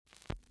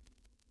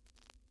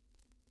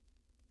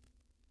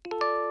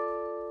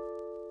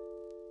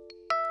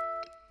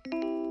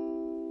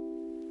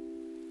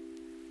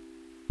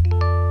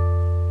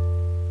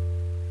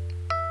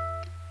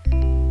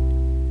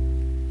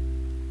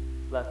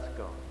Let's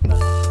go.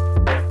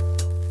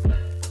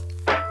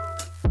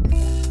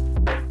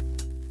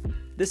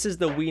 This is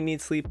the We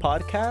Need Sleep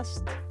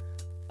podcast.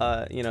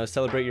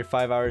 Celebrate your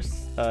 5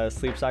 hours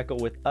sleep cycle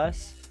with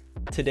us.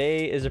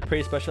 Today is a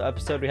pretty special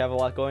episode. We have a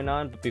lot going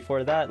on, but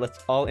before that, let's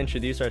all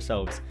introduce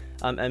ourselves.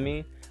 I'm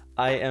Emmy.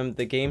 I am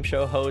the game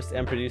show host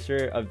and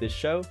producer of this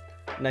show.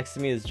 Next to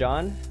me is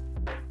John.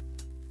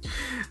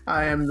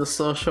 I am the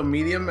social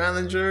media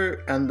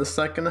manager and the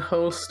second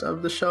host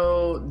of the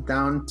show,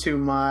 down to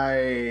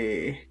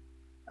my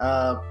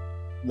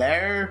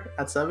there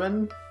at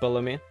 7.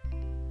 Below me.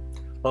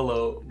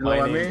 Hello,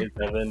 my name is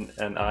Evan,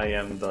 and I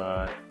am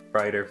the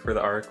writer for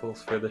the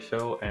articles for the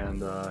show,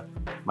 and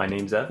my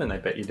name's Evan. I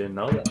bet you didn't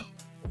know that.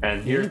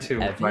 And here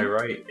to my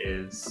right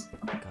is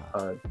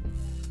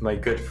my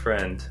good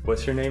friend.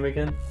 What's your name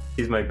again?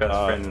 He's my best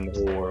friend in the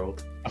whole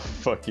world.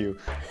 Fuck you.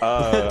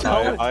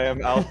 I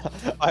am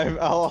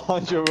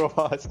Alejandro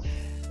Rojas,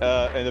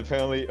 and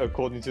apparently,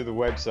 according to the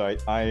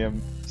website, I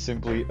am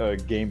simply a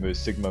gamer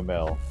Sigma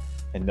male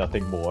and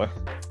nothing more.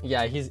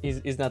 Yeah,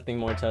 he's nothing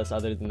more to us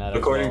other than that.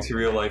 According to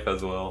real life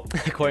as well.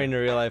 According to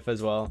real life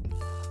as well.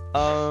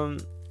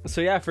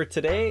 So yeah, for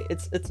today,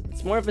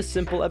 it's more of a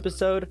simple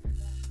episode,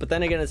 but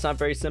then again, it's not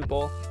very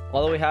simple.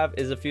 All we have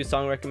is a few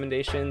song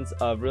recommendations,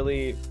 a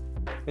really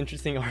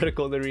interesting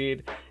article to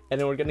read, and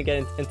then we're gonna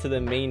get into the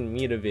main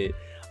meat of it,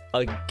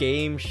 a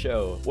game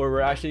show where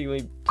we're actually going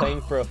to be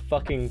playing for a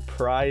fucking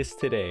prize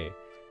today.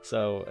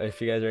 So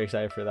if you guys are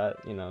excited for that,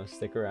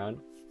 stick around.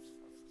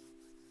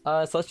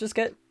 So let's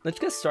get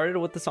started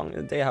with the song of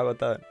the day. How about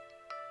that?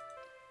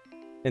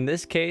 In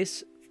this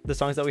case, the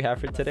songs that we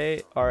have for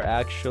today are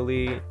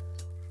actually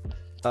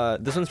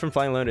this one's from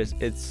Flying Lotus.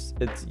 It's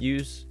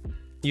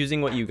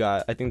using what you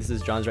got. I think this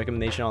is John's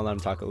recommendation. I'll let him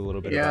talk a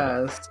little bit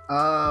about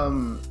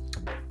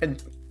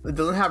it. It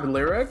doesn't have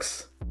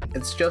lyrics.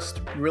 It's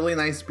just really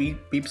nice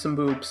beeps and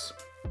boops.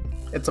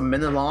 It's a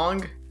minute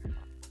long.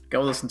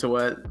 Go listen to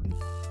it.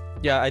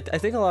 Yeah, I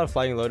think a lot of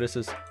Flying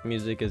Lotus's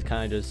music is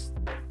kind of just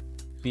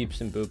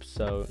beeps and boops.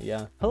 So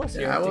yeah. Hello,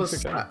 Sierra.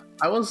 Yeah,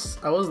 I was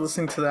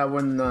listening to that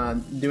when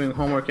doing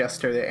homework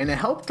yesterday, and it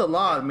helped a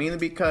lot, mainly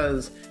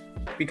because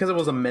it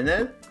was a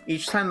minute.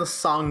 Each time the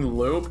song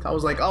looped, I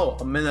was like, "Oh,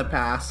 a minute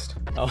passed."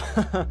 Oh,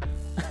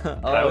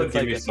 that would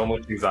give me so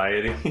much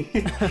anxiety.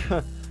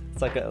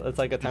 It's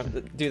like a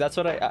time, dude. That's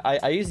what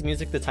I use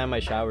music to time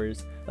my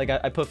showers. Like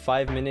I put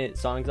 5-minute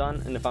songs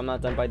on, and if I'm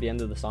not done by the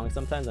end of the song,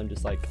 sometimes I'm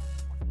just like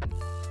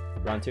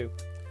round 2.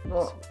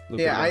 Well,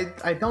 yeah,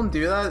 I don't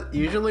do that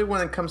usually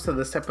when it comes to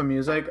this type of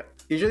music.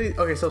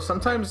 Okay, so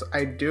sometimes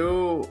I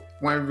do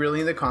when I really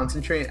need to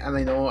concentrate and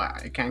I know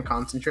I can't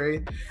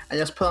concentrate. I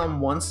just put on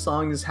one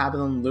song, just have it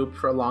on loop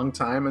for a long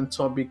time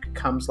until it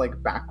becomes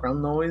like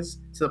background noise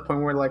to the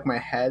point where like my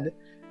head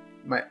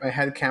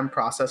can't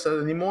process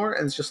it anymore,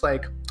 and it's just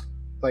like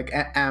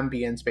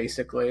ambience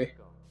basically.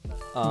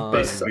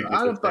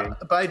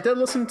 But I did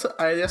listen to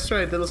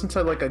yesterday. I did listen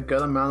to like a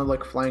good amount of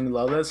like Flying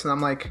Lotus, and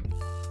I'm like,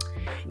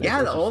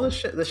 yeah, all the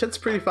shit's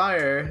pretty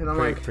fire, and I'm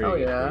like, oh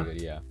yeah. Pretty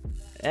good, yeah.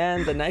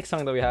 And the next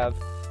song that we have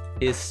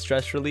is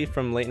Stress Relief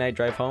from Late Night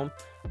Drive Home.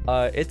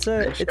 I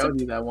showed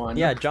you that one.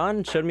 Yeah,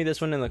 John showed me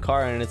this one in the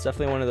car, and it's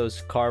definitely one of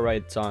those car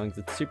ride songs.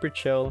 It's super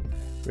chill,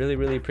 really,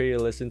 really pretty to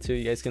listen to.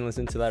 You guys can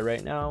listen to that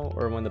right now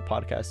or when the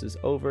podcast is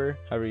over,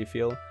 however you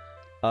feel.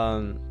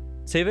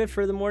 Save it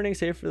for the morning,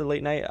 save it for the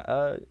late night.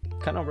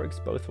 Kind of works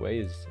both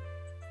ways.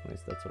 At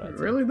least that's what I'd say. It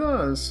really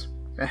does.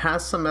 It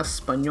has some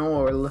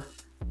Espanol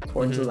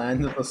towards the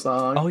end of the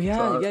song. Oh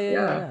yeah, so,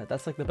 yeah.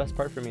 That's like the best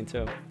part for me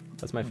too.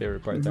 That's my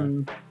favorite part there.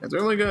 It's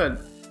really good.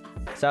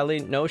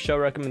 Sadly, no show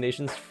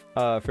recommendations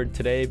for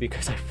today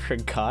because I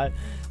forgot.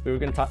 We were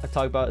going to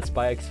talk about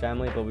Spy X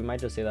Family, but we might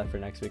just say that for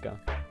next week.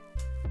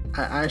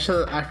 I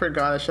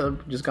forgot. I should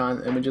have just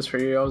gotten images for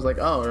you. I was like,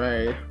 oh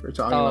right, we're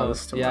talking about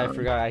this tomorrow. Yeah, I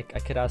forgot. I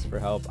could ask for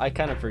help. I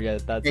kind of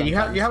forget that. Yeah,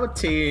 you have a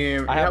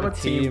team. I have a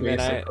team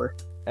basically.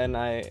 And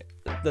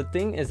the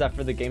thing is that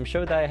for the game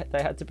show that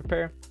I had to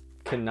prepare,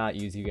 could not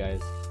use you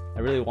guys. I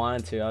really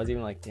wanted to. I was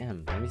even like,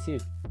 damn, let me see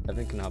if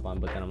Evan can hop on,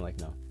 but then I'm like,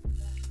 no,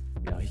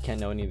 he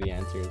can't know any of the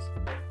answers.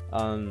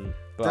 But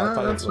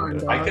that's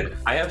fine.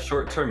 I have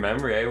short-term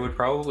memory. I would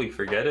probably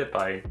forget it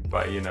by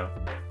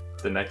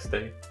the next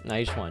day. No,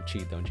 you just want to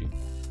cheat, don't you?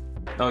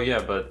 Oh yeah,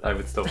 but I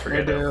would still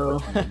forget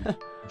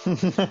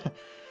it.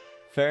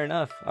 Fair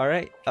enough. All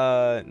right.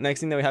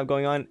 Next thing that we have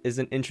going on is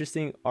an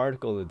interesting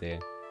article today.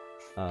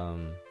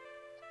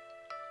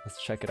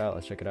 Let's check it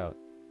out.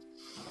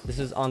 This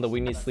is on the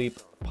We Need Sleep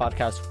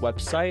podcast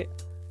website.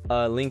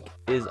 Link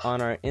is on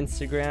our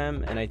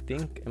Instagram, and I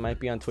think it might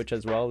be on Twitch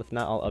as well. If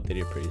not, I'll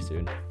update it pretty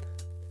soon.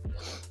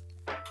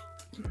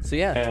 So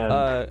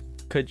yeah,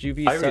 could you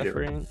be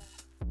suffering?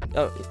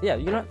 Oh yeah,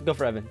 go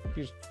for Evan.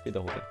 You just read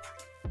the whole thing.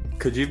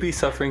 Could you be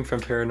suffering from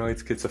paranoid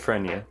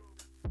schizophrenia?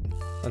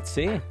 Let's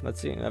see.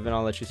 Evan,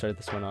 I'll let you start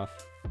this one off.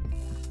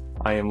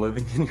 I am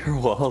living in your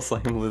walls.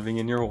 I am living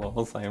in your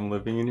walls. I am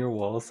living in your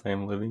walls. I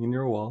am living in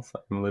your walls.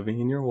 I am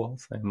living in your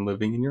walls. I am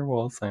living in your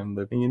walls. I am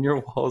living in your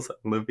walls.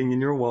 I'm living in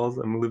your walls.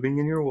 I'm living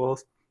in your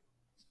walls.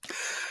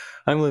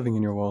 I'm living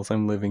in your walls.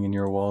 I'm living in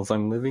your walls.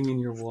 I'm living in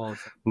your walls.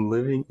 I'm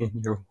living in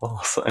your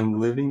walls. I'm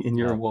living in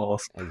your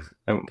walls.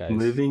 I'm Guys,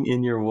 living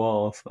in your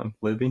walls. I'm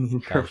living in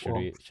your guys,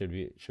 walls. should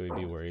we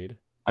be worried?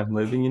 I'm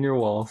living in your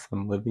walls.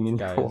 I'm living in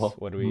your walls.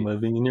 What do I'm we?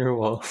 living in your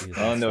walls.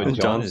 Oh no, Stop. John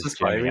John's is just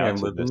jamming vibing. out I'm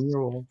to living this. in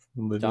your walls.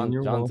 I'm living in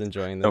your John's walls.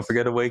 enjoying this. Don't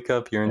forget to wake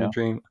up. You're in a Yeah.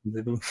 dream. I'm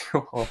living in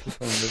your walls.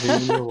 I'm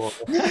living in your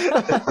walls.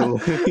 I'm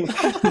living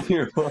in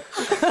your walls.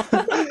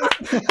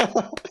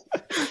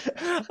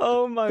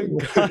 Oh my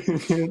god.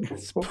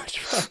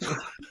 SpongeBob.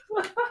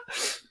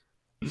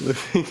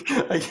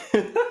 I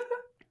can't.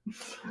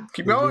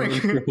 Keep Living in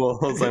going. your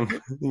walls. I'm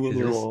living in Is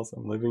your this- walls.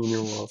 I'm living in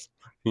your walls.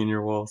 In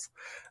your walls.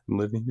 I'm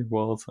living in your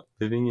walls. I'm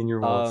living in your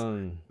walls.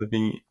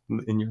 Living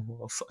in your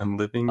walls. I'm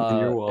living in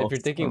your walls. If you're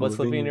thinking I'm what's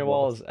living in your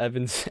walls,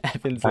 Evan's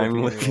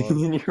I'm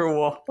living in your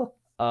walls.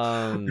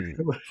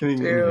 living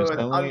in your wall. Dude,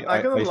 I'm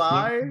not gonna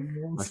lie.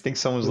 I think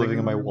someone's living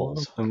in my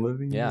walls. I'm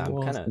living in Yeah, your I'm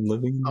walls. kinda- I'm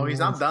living in Oh, your he's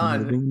walls. not done.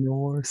 I'm living in your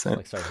walls. I'm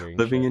Like start hearing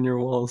living shit. in your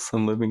walls.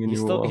 I'm living in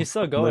your walls. He's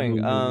still I'm going. living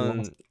in your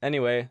walls.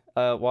 Anyway,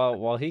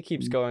 while he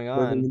keeps going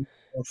Living on, in your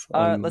walls.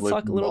 I'm let's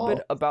talk a living- little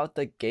bit about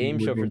the game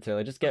show for living- today.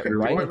 Let's just get Okay,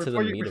 right before, into the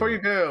before you, meat before of you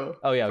it. do.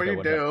 Oh yeah, before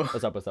okay. you do.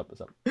 What's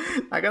up?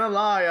 I gotta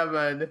lie,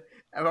 Evan. If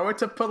I were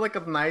to put like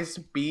a nice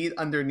beat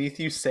underneath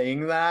you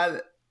saying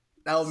that,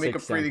 that would make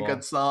Sick a pretty sample.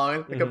 good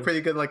song. Like a Mhm.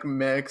 pretty good like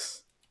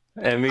mix.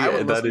 Emmy, I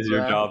would that listen is to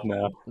your that. job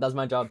now. That's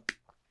my job,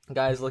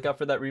 guys. Look out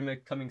for that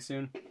remix coming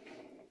soon.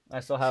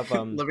 I still have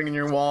Living in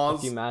your a walls.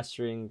 few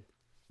mastering.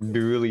 It'd be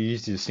really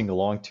easy to sing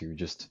along to.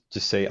 Just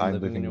say I'm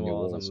living in your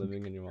walls. I'm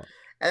living in your walls.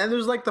 And then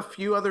there's like the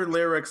few other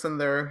lyrics in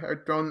there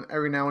are thrown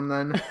every now and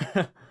then.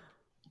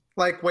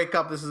 Like wake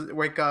up, this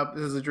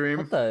is a dream.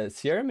 What the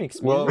Sierra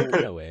makes me Well-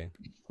 run away.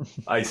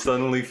 I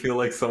suddenly feel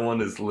like someone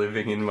is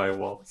living in my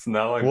walls.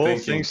 Now I'm Well,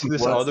 thinking. thanks to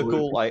this what's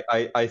article,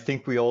 living- I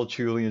think we all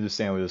truly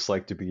understand what it's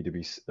like to be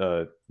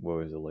what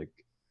was it, like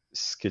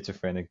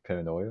schizophrenic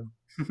paranoia?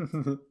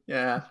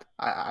 Yeah,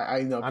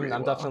 I know. I'm pretty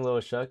well. definitely a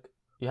little shook.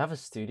 You have a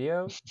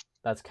studio?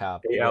 That's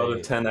cap. 8 out of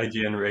Wait. 10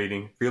 IGN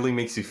rating. Really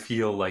makes you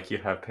feel like you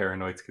have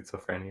paranoid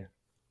schizophrenia.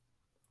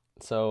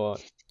 So,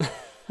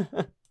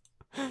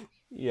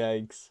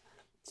 yikes.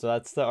 So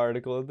that's the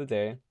article of the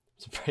day.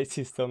 Surprised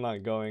he's still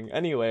not going.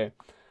 Anyway,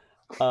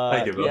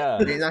 I give up. yeah.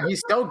 Okay, now he's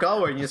still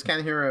going. You just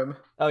can't hear him.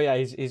 Oh yeah,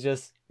 he's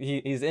just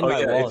he's in Oh my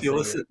yeah, wall. if you singing.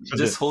 listen, For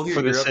just the, hold your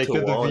for the ear up sake to a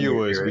of the wall and you'll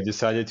viewers, hear we it.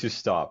 decided to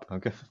stop.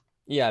 Okay.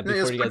 Yeah, No,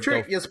 before you guys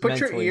go just put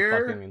your mentally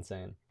ear- fucking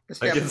insane.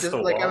 Just, yeah, Against just the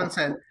like wall. Evan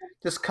said,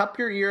 just cup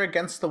your ear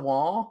against the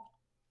wall,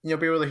 and you'll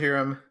be able to hear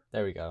him.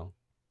 There we go.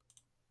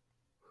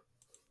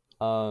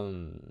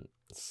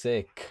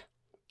 Sick.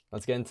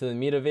 Let's get into the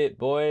meat of it,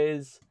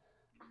 boys.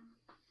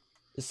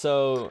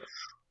 So,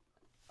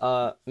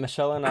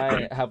 Michelle and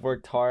I have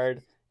worked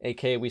hard.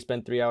 aka we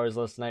spent 3 hours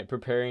last night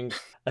preparing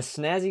a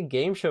snazzy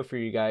game show for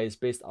you guys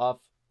based off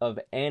of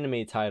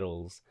anime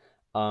titles.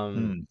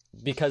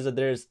 Because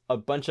there's a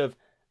bunch of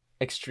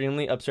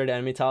extremely absurd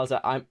anime titles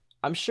that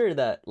I'm sure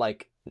that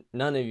like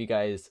none of you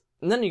guys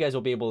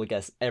will be able to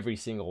guess every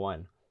single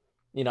one.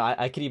 You know,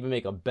 I could even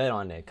make a bet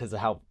on it because of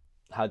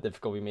how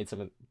difficult we made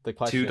some of the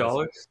questions.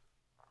 $2?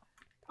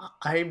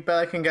 I bet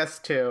I can guess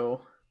 2.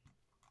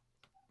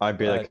 I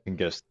bet I can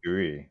guess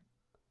 3.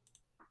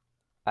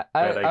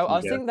 I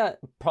was thinking that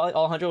probably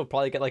Alejandro will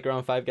probably get like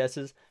around 5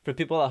 guesses. For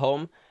people at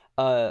home,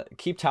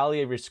 keep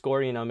tally of your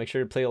score. You know, make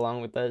sure to play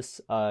along with us.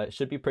 It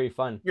should be pretty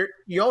fun.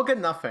 You'll get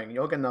nothing.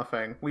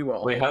 We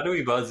will. Wait, how do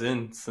we buzz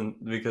in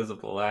because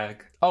of the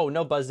lag? Oh,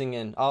 no buzzing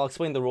in. I'll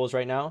explain the rules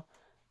right now.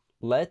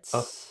 Let's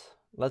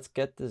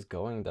get this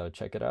going though.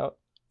 Check it out.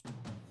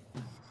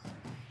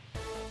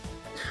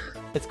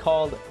 It's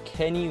called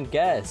Can You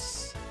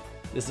Guess?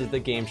 This is the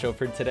game show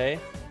for today.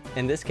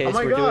 In this case,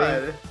 we're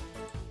doing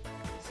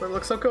So it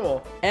looks so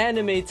cool.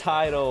 anime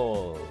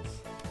titles.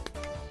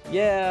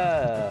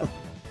 Yeah.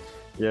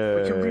 Yeah.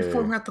 We can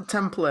reformat the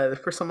template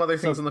for some other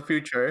things in the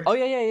future. Oh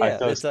yeah. I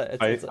thought, It's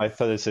I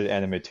thought it said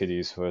anime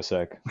titties for a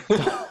sec.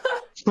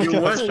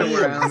 You wish it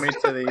were anime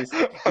titties.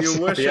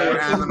 You wish it were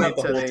anime the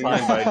whole titties.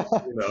 time,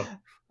 but, you know.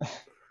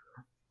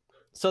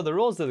 So the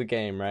rules of the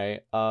game,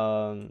 right?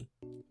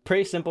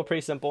 Pretty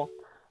simple.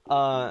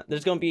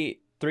 There's gonna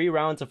be 3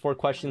 rounds of 4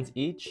 questions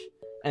each,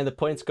 and the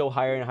points go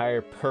higher and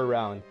higher per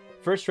round.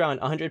 First round,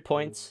 100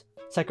 points.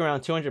 Second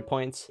round, 200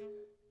 points.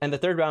 And the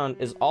third round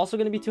is also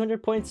gonna be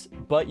 200 points,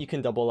 but you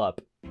can double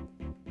up.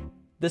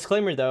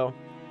 Disclaimer though,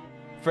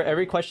 for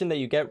every question that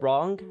you get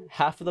wrong,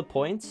 half of the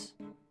points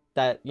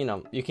that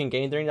you can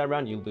gain during that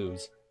round, you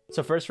lose.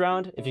 So first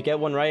round, if you get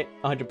one right,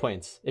 100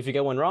 points. If you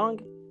get one wrong,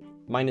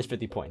 minus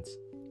 50 points.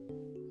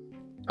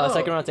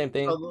 Second round, same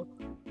thing.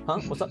 Huh?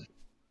 What's up?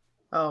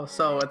 Oh,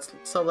 so it's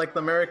like the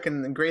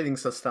American grading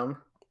system.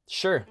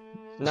 Sure.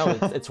 No,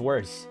 it's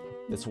worse.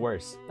 It's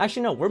worse.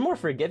 Actually, no, we're more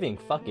forgiving.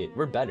 Fuck it.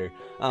 We're better.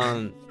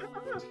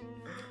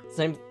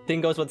 Same thing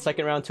goes with the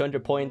second round,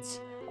 200 points.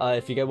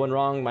 If you get one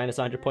wrong, minus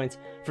 100 points.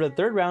 For the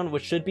third round,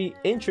 which should be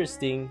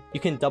interesting, you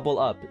can double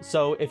up.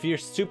 So if you're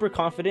super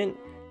confident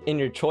in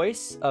your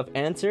choice of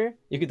answer,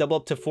 you can double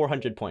up to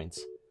 400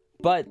 points.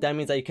 But that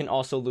means that you can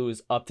also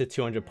lose up to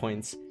 200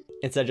 points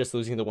instead of just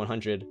losing the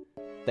 100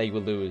 that you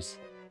would lose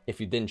if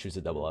you didn't choose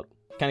to double up.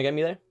 Kind of get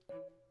me there?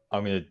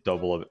 I'm gonna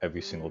double up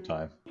every single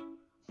time.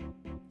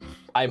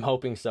 I'm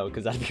hoping so,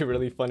 because that'd be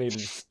really funny to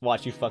just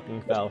watch you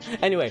fucking fail.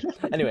 Anyway.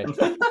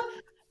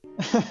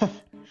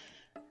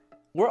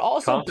 We're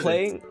also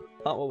playing...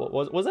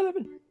 what was that,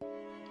 Evan?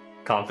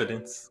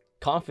 Confidence.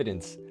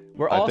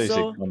 We're I thought you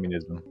also... said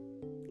communism.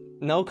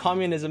 No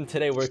communism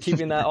today. We're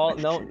keeping that all...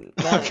 No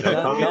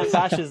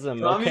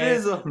fascism, okay?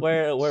 Communism.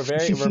 We're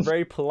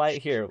very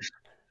polite here.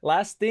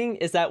 Last thing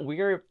is that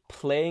we're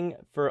playing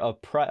for a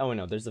prize. Oh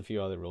no, there's a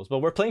few other rules, but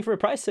we're playing for a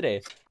prize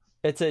today.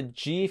 It's a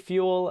G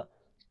Fuel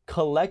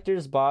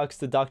collector's box,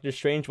 the Doctor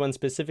Strange one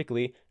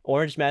specifically,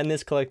 Orange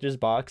Madness collector's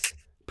box,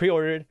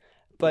 pre-ordered.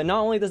 But not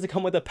only does it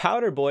come with a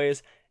powder,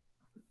 boys,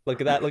 look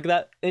at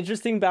that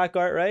interesting back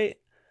art, right?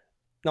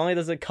 Not only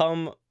does it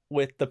come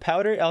with the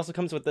powder, it also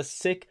comes with the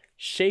sick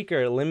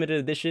shaker limited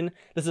edition.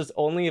 This is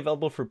only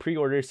available for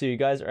pre-order, so you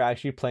guys are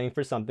actually playing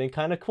for something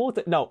kind of cool.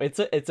 No, it's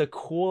a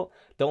cool.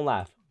 Don't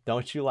laugh.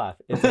 Don't you laugh.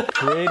 It's a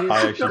pretty...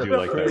 I actually do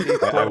like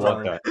that. I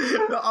want that.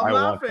 No, I'm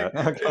laughing.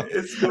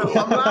 Okay.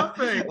 I'm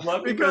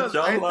laughing because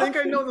I think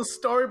I know the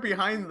story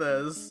behind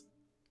this.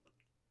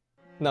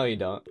 No, you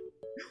don't.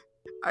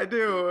 I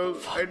do.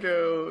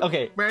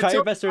 Okay, try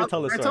your best to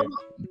tell the story.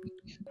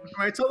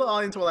 I tell the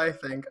audience what I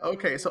think.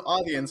 Okay, so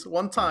audience,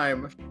 one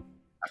time,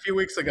 a few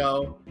weeks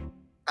ago,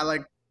 at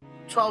like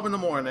 12 in the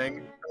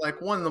morning, like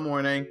 1 in the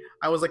morning,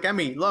 I was like,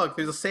 Emmy, look,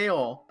 there's a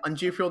sale on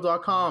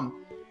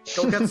gfuel.com.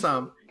 Go get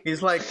some.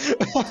 He's like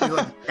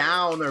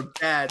down or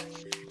bed,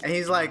 and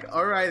he's like,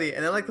 alrighty.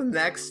 And then like the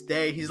next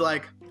day, he's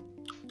like,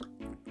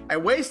 I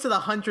wasted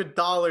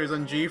 $100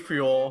 on G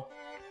Fuel.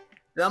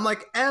 And I'm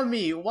like,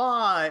 Emmy,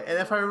 why? And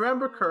if I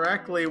remember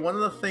correctly, one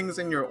of the things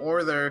in your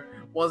order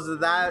was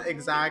that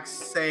exact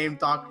same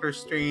Doctor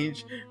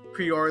Strange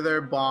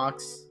pre-order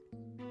box.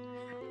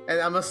 And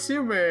I'm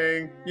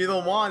assuming you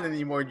don't want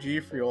any more G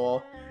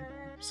Fuel,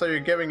 so you're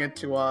giving it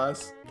to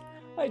us.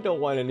 I don't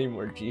want any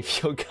more G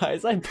Fuel,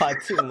 guys. I bought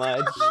too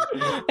much.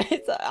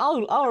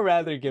 I'll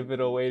rather give it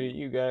away to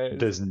you guys.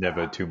 There's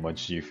never too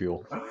much G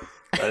Fuel.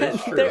 That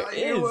is true. There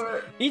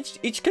is.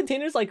 Each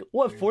container's like,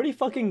 what, 40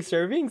 fucking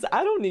servings?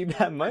 I don't need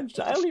that much.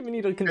 I don't even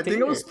need a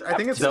container. I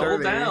think it's double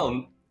 30.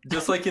 down.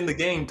 Just like in the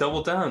game,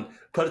 double down.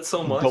 Put it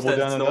so much Double that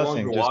down it's on no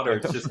nothing, longer just water,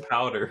 go- it's just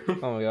powder.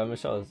 Oh my god,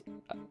 Michelle,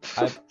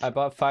 I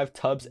bought 5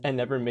 tubs and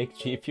never make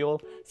G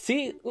Fuel.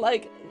 See,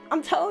 like,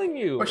 I'm telling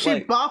you. But she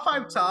like, bought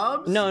 5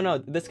 tubs? No,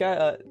 this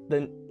guy,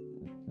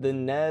 the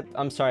Neb,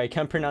 I'm sorry, I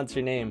can't pronounce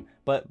your name,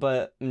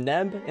 but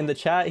Neb in the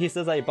chat, he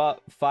says I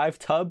bought 5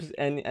 tubs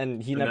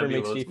and he never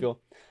makes G Fuel.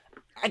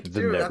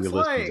 Dude,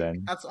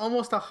 that's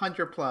almost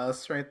 100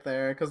 plus right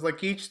there, because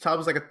like each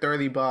tub's like a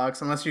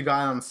 $30 unless you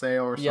got it on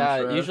sale or something.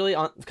 Yeah, usually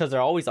because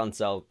they're always on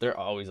sale.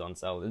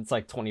 It's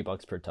like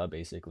 $20 per tub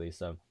basically,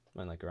 so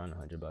like around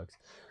 $100.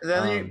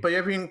 Then but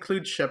if you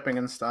include shipping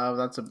and stuff,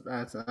 that's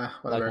whatever.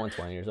 Like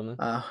 120 or something.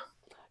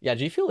 Yeah,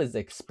 G Fuel is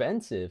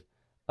expensive.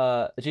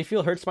 G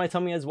Fuel hurts my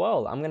tummy as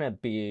well. I'm gonna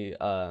be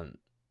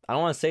I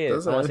don't want to say it. I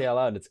don't want to say it out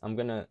loud. I'm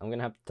gonna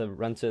have to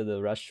run to the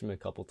restroom a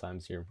couple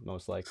times here,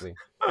 most likely.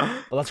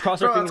 But let's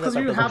cross our fingers.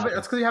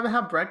 That's because you haven't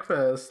had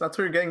breakfast. That's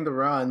where you're getting the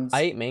runs.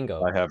 I ate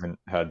mango. I haven't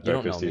had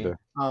breakfast either.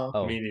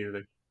 Oh, me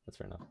neither. That's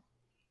fair enough.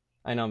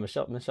 I know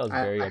Michelle's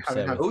very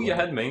upset. Oh, you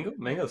had mango?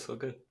 Mango's so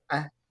good.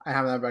 I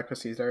haven't had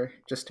breakfast either.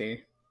 Just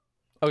tea.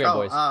 Okay,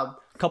 boys.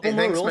 Couple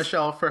more thanks, rules.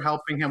 Michelle, for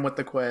helping him with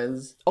the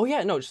quiz. Oh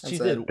yeah, no, she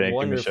did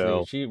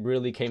wonderfully. She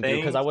really came through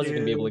because I wasn't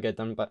gonna be able to get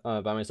them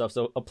by myself.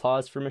 So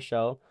applause for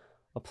Michelle.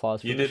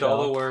 Applause for you. Michelle.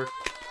 Did all the work.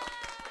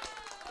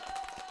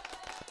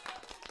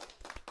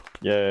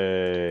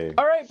 Yay!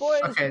 All right,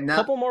 boys. Okay, now,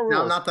 couple more rules.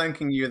 Now I'm not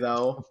thanking you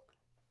though.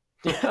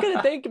 You're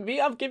gonna thank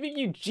me? I'm giving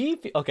you G.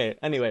 Okay.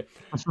 Anyway,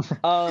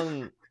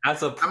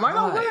 As a I might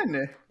not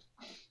win.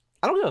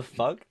 I don't give a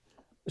fuck.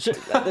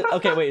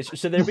 Okay, wait.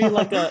 Should there be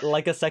like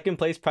a second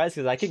place prize?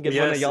 Because I could give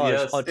one of y'all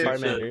a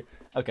Charmander.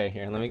 Okay,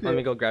 here. Let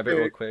me go grab it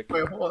real quick.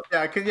 Wait,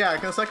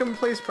 can second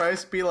place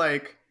prize be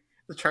like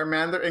the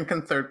Charmander, and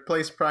can third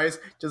place prize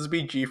just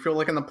be G Fuel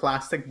like in a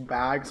plastic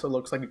bag so it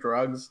looks like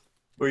drugs?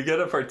 We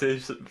get a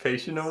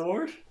participation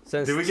award?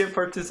 Do we get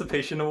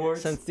participation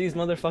awards? Since these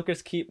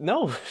motherfuckers keep...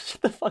 No,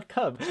 shut the fuck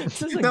up.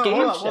 This is a game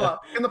show. Hold on.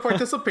 Can the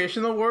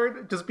participation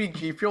award just be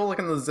G Fuel like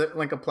in the zip,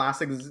 like a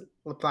plastic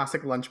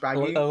lunch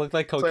baggie? It look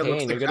like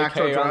cocaine. You're gonna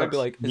carry around and be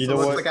like... You know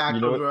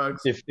what?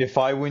 If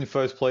I win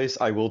first place,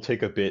 I will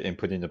take a bit and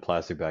put it in the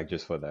plastic bag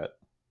just for that.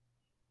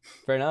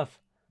 Fair enough.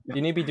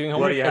 You need to be doing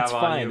homework. It's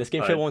fine. This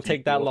game show won't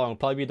take that long.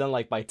 Probably be done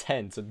like by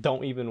 10, so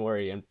don't even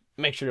worry and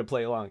make sure to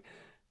play along.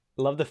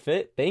 Love the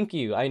fit. Thank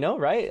you. I know,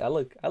 right? I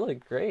look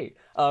great.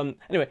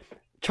 Anyway,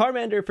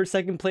 Charmander for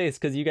second place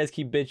because you guys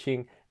keep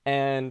bitching,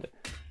 and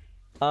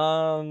you guys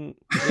aren't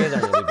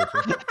really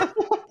bitching.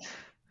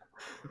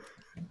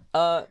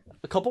 A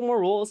couple more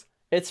rules.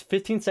 It's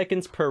 15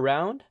 seconds per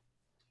round.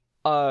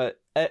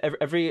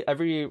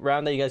 Every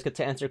round that you guys get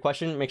to answer a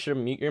question, make sure to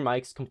mute your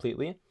mics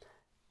completely,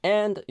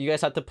 and you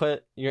guys have to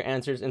put your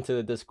answers into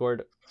the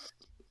Discord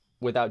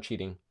without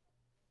cheating.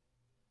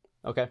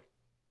 Okay.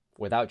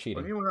 without What do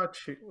cheating. you mean without what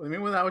do you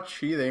mean without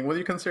cheating? What do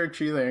you consider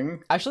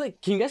cheating? Actually,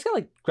 can you guys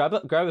like grab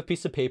a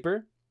piece of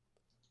paper?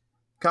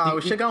 God,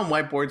 we should go on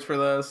whiteboards for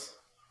this.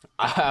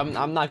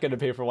 I'm not gonna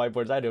pay for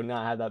whiteboards. I do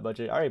not have that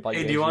budget. All right,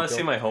 Hey, do you want to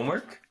see my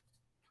homework?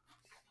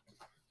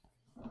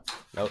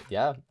 Oh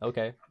yeah,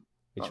 okay.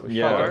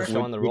 Yeah,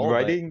 show on the would roll,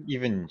 writing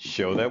even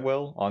show that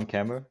well on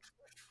camera?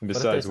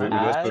 Besides,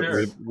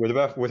 there's what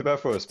about for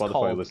Spotify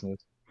called- listeners?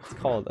 It's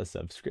called a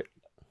subscript.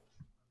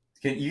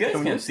 You guys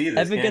can't see this.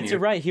 Evan can gets you?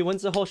 it right. He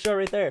wins the whole show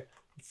right there.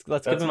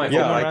 Let's give That's him my a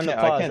fault. round of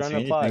I applause. can't Round see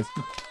of applause.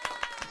 anything.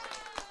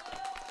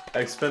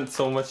 I spent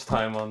so much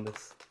time on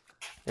this.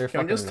 You're Can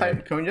we fucking just right.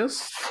 type?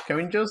 Can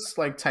we just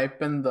like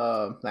type in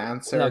the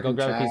answer? No, go in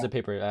grab a chat? piece of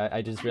paper.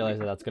 I just realized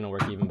that that's gonna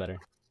work even better.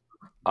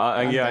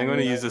 Yeah, I'm going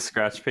to Yeah. use a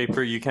scratch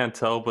paper. You can't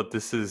tell, but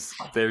there's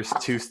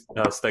two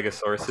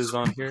stegosauruses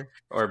on here,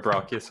 or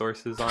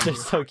brachiosauruses on They're here.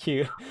 so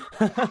cute.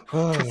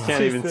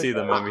 Can't even see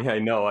them. I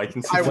know. I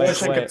can see I them.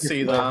 wish I could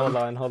see them. Hold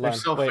on. They're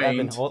so Wait,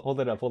 Evan, faint. hold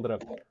it up.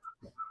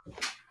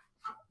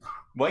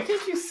 Why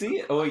can't you see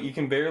it? Oh, wait, you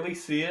can barely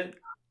see it.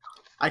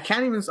 I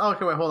can't even. Oh,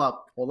 okay, wait, hold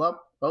up.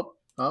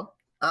 Oh,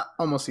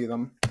 almost see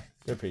them.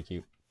 They're pretty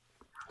cute.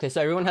 Okay, so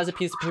everyone has a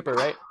piece of paper,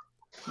 right?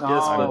 Yes,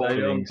 but Oh, I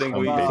don't think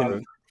we some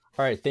can.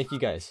 All right, thank you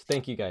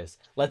guys.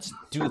 Let's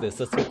do this.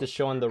 Let's get the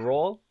show on the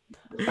roll.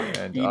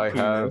 And Eat I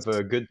have penis.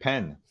 a good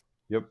pen.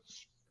 Yep.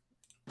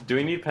 Do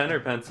we need pen or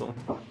pencil?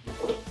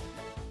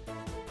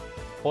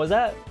 What was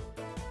that?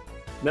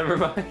 Never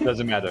mind.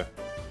 Doesn't matter.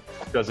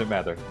 Doesn't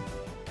matter.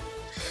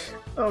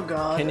 Oh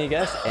god. Can you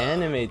guess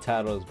anime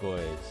titles,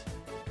 boys?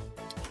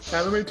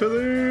 Anime to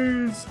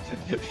these.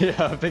 Yeah,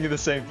 I'm thinking the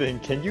same thing.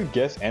 Can you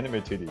guess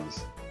anime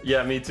titties?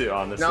 Yeah, me too,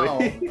 honestly.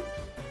 No.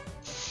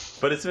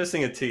 But it's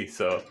missing a T,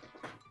 so.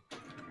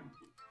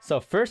 So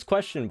first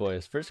question,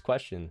 boys. First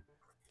question.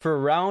 For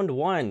round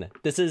 1,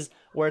 this is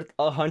worth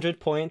 100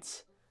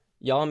 points.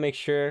 Y'all make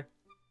sure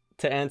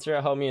to answer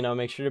at home,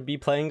 make sure to be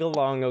playing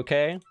along,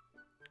 okay?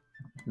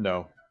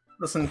 No.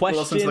 Listen to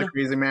Question- the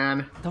crazy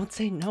man. Don't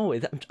say no.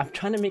 I'm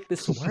trying to make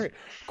this work.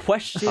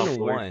 Question Hopefully,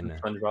 1.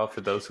 SpongeBob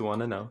for those who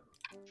want to know.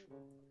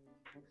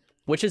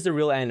 Which is the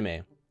real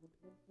anime?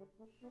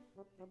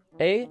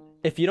 A.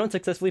 If you don't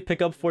successfully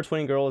pick up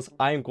 420 girls,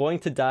 I am going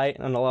to die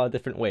in a lot of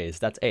different ways.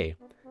 That's A.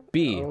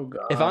 B. Oh,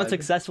 God. If I don't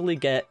successfully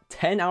get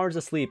 10 hours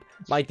of sleep,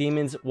 my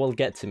demons will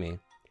get to me.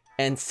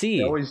 And C.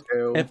 They always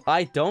do. If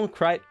I don't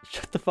cry,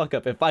 shut the fuck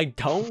up. If I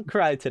don't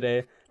cry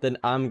today, then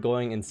I'm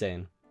going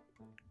insane.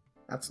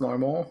 That's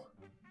normal.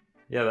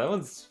 Yeah, that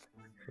one's.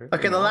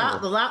 Okay,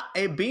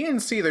 A, B,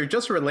 and C, they're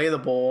just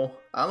relatable.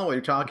 I don't know what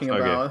you're talking Okay.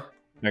 about.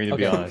 I'm gonna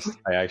be Okay. honest.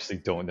 I actually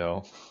don't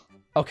know.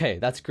 Okay,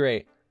 that's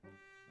great.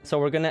 So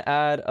we're gonna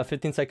add a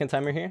 15-second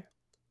timer here.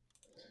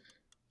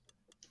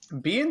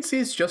 B and C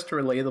is just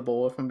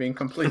relatable, if I'm being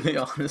completely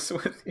honest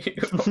with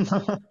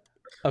you.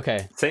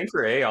 Okay. Same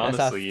for A, Let's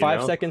have honestly.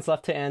 5 seconds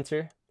left to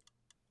answer.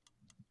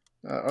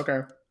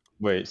 Okay.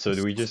 Wait, so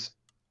do we just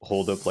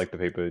hold up like the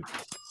paper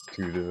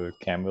to the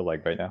camera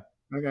like right now?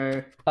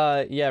 Okay.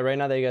 Yeah, right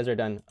now that you guys are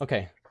done.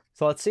 Okay.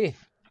 So let's see.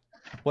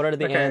 What are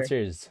the Okay.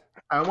 answers?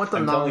 I want the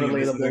I'm telling you,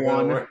 this isn't non-relatable gonna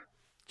one.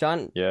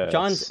 work. Yes.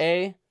 John's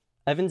A,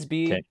 Evan's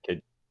B, Can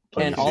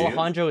and you see it?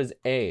 Alejandro is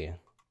A.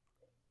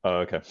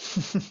 Oh, okay.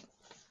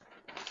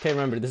 Okay,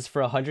 remember, this is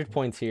for 100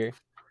 points here.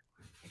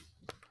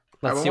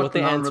 Let's I see want what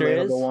the answer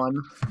is. non-relatable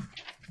one.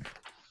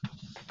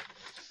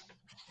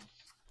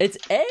 It's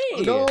A! Let's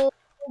baby. go.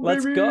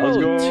 Let's go.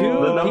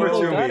 Two The number people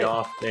threw got me it.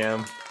 off,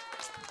 damn.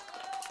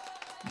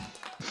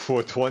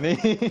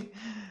 420.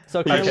 So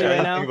I currently didn't right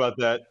think now, about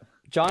that.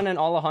 John and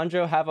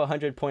Alejandro have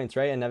 100 points,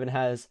 right? And Evan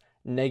has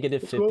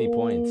negative 50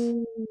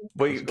 points.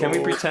 Wait, can we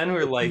go. pretend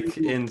we're like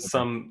in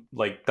some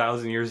like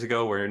 1,000 years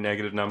ago where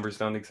negative numbers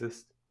don't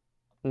exist?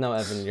 No,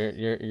 Evan,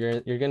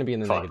 you're gonna be in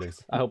the Fuck.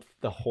 negatives. I hope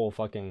the whole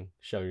fucking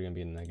show you're gonna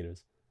be in the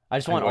negatives. I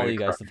just I want know all you're you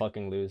guys to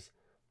fucking lose.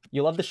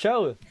 You love the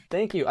show.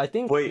 Thank you. I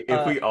think. Wait,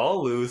 if we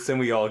all lose, then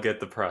we all get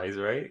the prize,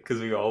 right? Because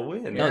we all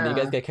win. No, Yeah, you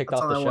guys get kicked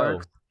that's off how the that show.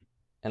 works.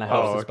 And I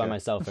host Oh, this by okay.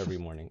 myself every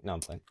morning. No, I'm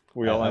playing.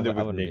 We all I ended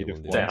with wouldn't be able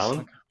negative to do that. points.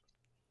 Down.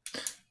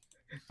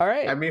 All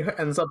right. I mean, he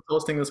ends up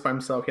posting this by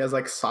himself. He has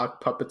like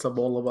sock puppets of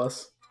all of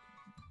us.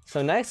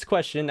 So next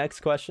question.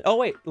 Oh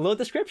wait, little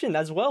description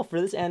as well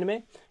for this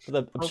anime, for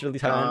the absurdly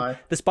titled anime. God.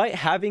 Despite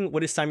having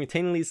what is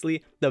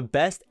simultaneously the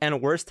best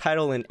and worst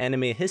title in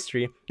anime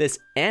history, this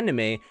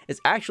anime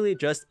is actually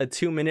just a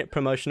 2-minute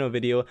promotional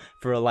video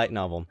for a light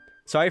novel.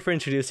 Sorry for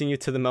introducing you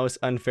to the most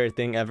unfair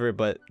thing ever,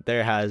 but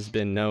there has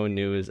been no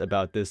news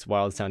about this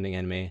wild-sounding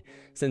anime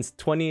since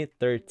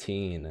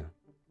 2013.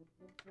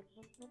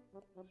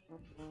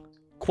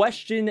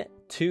 Question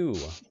 2.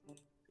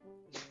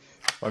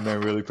 My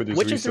man really put his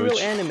Which is the research.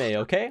 real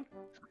anime, okay?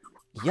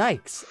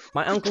 Yikes.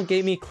 My uncle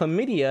gave me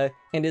chlamydia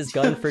and his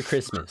gun for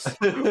Christmas.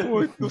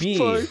 What the B.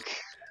 fuck?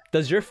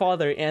 Does your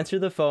father answer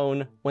the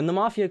phone when the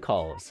mafia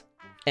calls?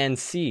 And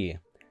C.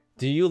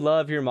 Do you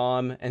love your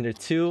mom and their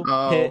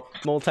 2-hit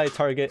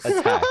multi-target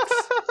attacks?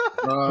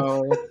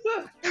 Oh,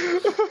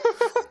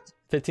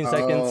 15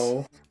 seconds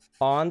oh.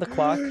 on the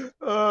clock.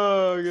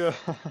 Oh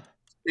god.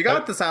 You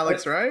got this,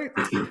 Alex, right?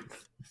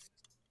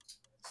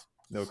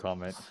 No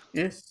comment.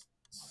 Yes.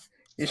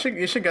 You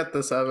should get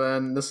this,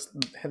 Evan.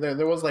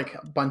 There was like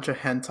a bunch of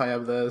hentai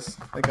of this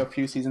like a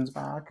few seasons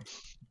back.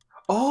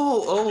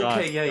 Oh, John,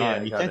 okay, yeah.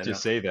 John, you can't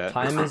just say that.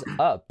 Time is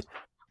up.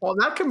 Well,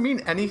 that can mean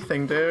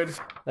anything, dude.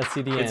 Let's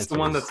see the answers. It's the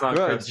one that's not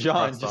Bro, crossed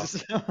John, off.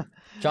 just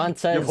John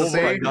says You're over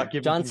at not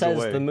giving John things says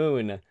away. the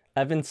moon.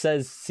 Evan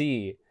says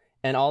C,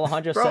 and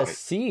Alejandro Bro. says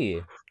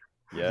C.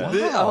 Yeah.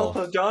 Wow.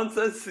 Oh, John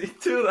says C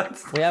too.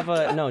 That's We have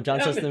a no.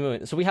 John says the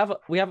moon. So we have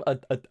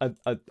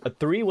a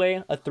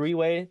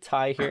three-way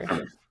tie here.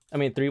 I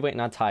mean three-way,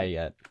 not tie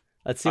yet.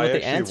 Let's see what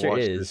the answer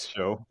watched is. This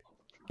show.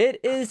 It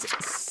is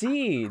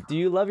C. Do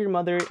you love your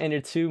mother and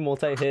your two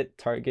multi-hit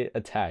target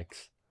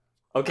attacks?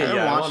 okay. I didn't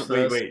Yeah, watch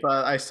this,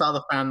 but I saw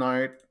the fan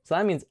art. So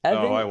that means Oh,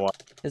 I Evan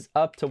watched. is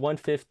up to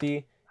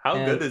 150. How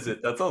and good is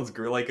it? That sounds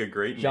like a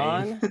great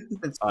John, name.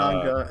 It's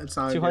not good. It's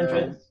not 200.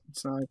 good.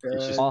 It's not It's good.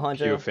 just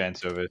Alejandro, pure fan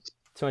service.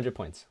 200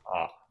 points.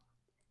 Ah.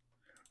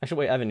 Actually,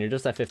 wait, Evan, you're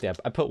just at 50. I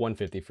put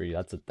 150 for you.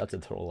 That's a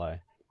total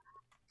lie.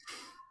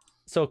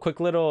 So quick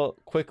little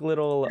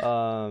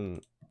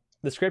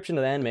description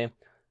of the anime.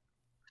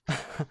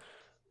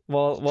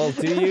 well,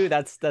 do you?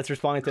 That's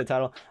responding to the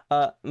title.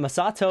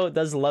 Masato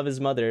does love his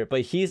mother,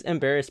 but he's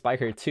embarrassed by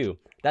her too.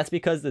 That's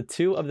because the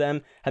two of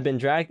them have been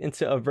dragged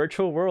into a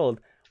virtual world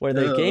where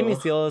their gaming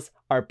skills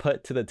are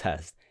put to the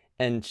test.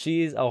 And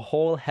she's a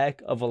whole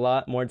heck of a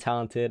lot more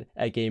talented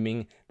at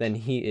gaming than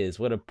he is.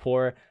 What a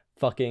poor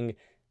fucking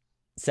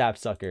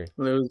sapsucker.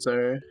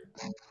 Loser.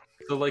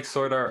 So like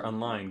Sword Art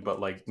Online, but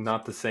like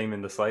not the same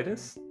in the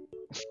slightest.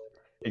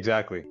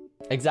 Exactly.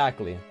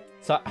 Exactly.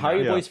 So how are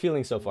you Yeah. boys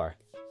feeling so far?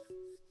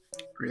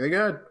 Really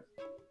good.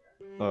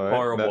 All right.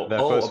 Horrible. That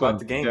Oh, first about one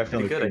the game.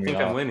 definitely Pretty good. I threw me think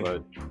I'm off, winning.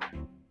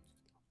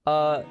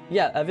 but-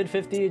 Yeah, Evan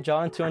 50,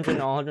 John 200,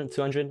 and Alejandro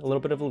 200. A little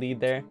bit of a lead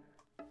there.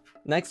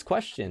 Next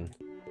question.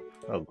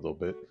 A little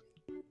bit.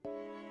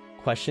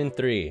 Question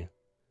 3.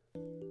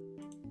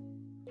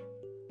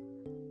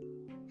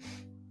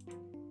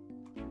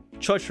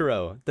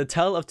 Chochoro, the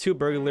tale of two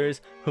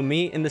burglars who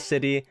meet in the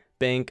city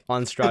bank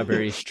on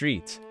Strawberry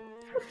Street.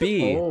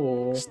 B.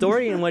 Oh.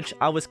 Story in which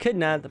I was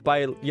kidnapped by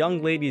a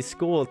young lady's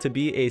school to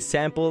be a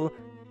sample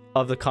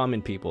of the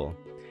common people.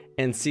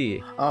 And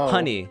C. Oh.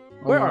 Honey,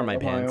 where are my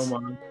pants?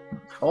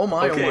 Oh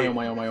my, Okay. oh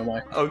my, oh my, oh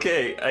my, oh my.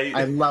 Okay,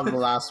 I love the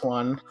last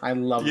one. I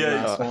love the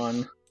Yeah, last yeah.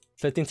 one.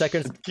 15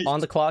 seconds on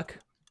the clock.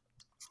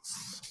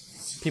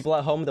 People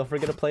at home, don't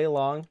forget to play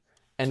along.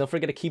 And don't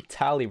forget to keep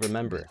tally,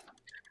 remember.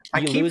 I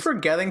You keep lose-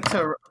 forgetting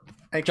to.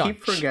 I John,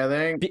 keep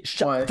forgetting.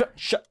 Shut.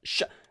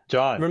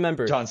 John.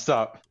 Remember. John,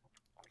 stop.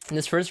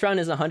 This first round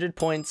is 100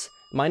 points,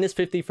 minus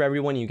 50 for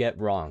everyone you get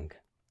wrong.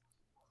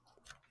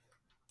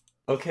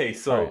 Okay,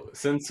 so Alright.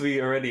 since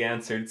we already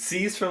answered,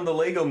 C's from the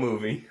Lego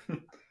movie.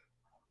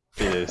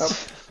 It is.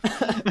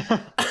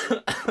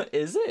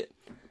 Is it?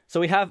 So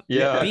we have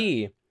Yeah.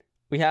 B.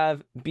 We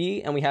have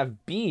B and we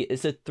have B.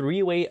 It's a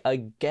three-way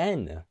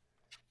again.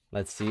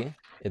 Let's see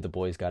if the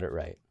boys got it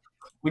right.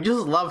 We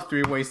just love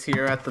three ways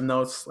here at the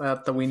Notes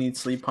at the We Need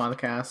Sleep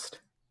podcast.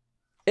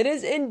 It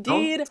is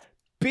indeed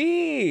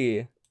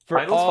B. For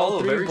Titles all follow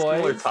three very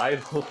similar boys.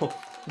 title.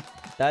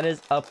 That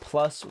is a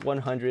plus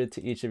 100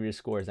 to each of your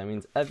scores. That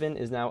means Evan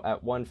is now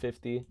at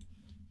 150,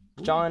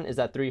 John is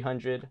at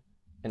 300,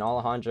 and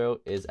Alejandro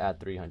is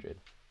at 300.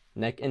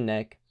 Neck and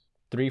neck,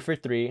 3 for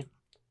 3.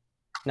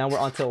 Now we're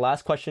on to the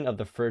last question of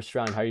the first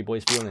round. How are you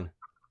boys feeling?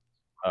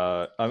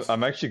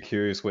 I'm actually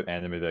curious what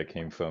anime that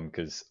came from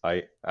because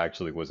I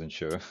actually wasn't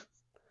sure.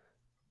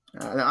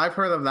 I've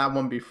heard of that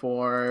one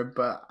before,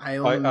 but I've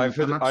heard I'm not of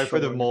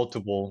sure.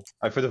 multiple.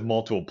 I've heard of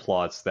multiple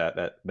plots that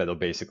are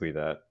basically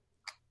that.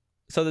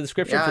 So the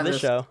description Yeah, for this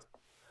this- show,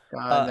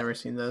 God, I've never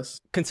seen this.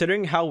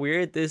 considering how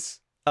weird this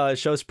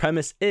show's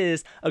premise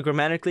is, a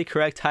grammatically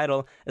correct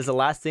title is the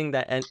last thing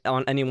that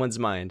on anyone's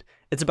mind.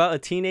 It's about a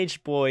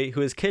teenage boy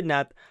who is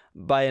kidnapped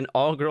by an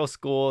all-girl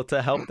school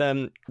to help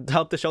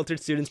the sheltered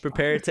students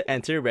prepare to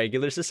enter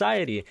regular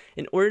society.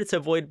 In order to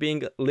avoid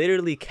being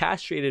literally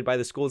castrated by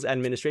the school's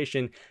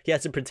administration, he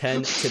has to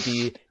pretend to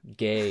be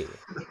gay.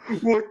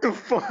 What the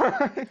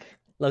fuck?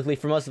 Luckily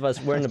for most of us,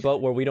 we're in a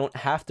boat where we don't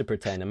have to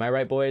pretend. Am I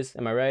right, boys?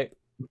 Am I right?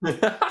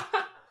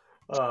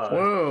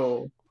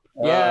 Whoa.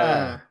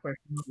 Yeah.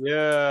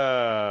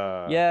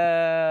 Yeah.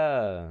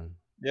 Yeah.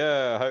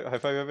 Yeah. High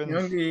five, Evan.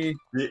 Youngie.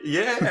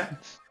 Yeah.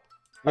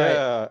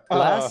 Yeah.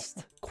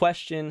 Last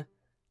question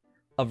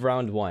of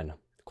round 1.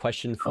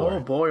 Question 4. Oh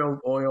boy, oh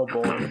boy, oh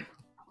boy.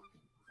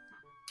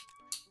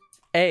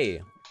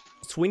 A.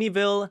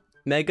 Sweeneyville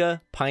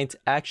Mega Pint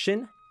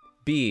Action.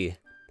 B.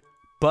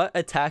 Butt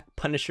Attack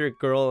Punisher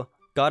Girl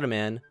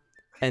Godaman.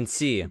 And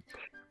C.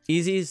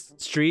 Easy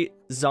Street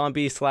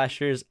Zombie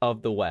Slashers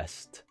of the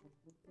West.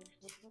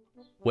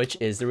 Which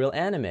is the real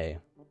anime?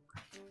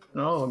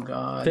 Oh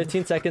god.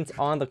 15 seconds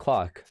on the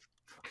clock.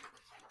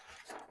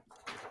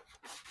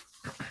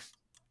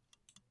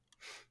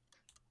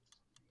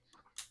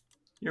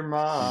 Your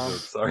mom.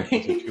 These Sorry. are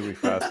truly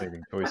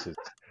fascinating choices.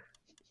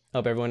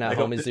 Hope everyone at I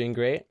home hope is doing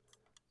great.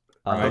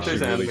 I'm hope actually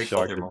there's really anime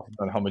shocked called Your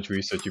on how much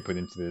research you put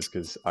into this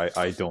because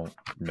I don't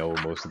know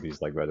most of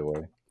these like right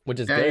away. which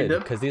is good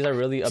because these are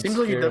really Seems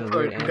like you obscure did and put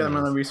weird a good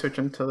amount of animes. research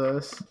into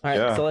this. All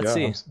right, so let's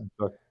see.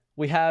 I'm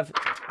We have,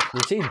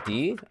 we're saying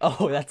D?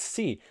 Oh, that's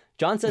C.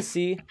 John says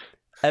C,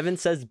 Evan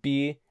says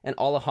B, and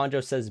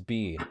Alejandro says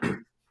B.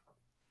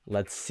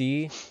 Let's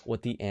see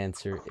what the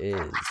answer is.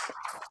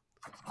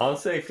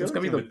 Honestly, I feel It's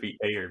like gonna it be would be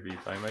A or B,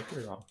 but I might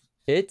be wrong.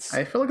 It's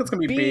I feel like it's gonna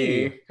be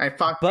B. B. I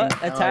fucking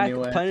Butt know Attack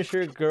anyway.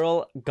 Punisher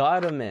Girl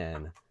Got a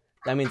Man.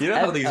 That means You know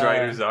how these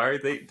writers are?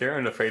 They're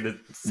unafraid to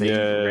say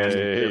random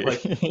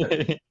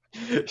shit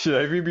like Should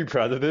I really be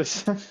proud of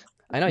this?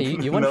 I know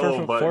you went No,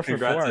 for but 4 for 4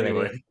 congrats already.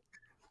 anyway.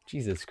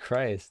 Jesus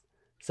Christ.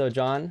 So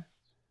John,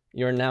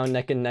 you're now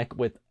neck and neck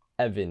with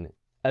Evan.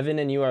 Evan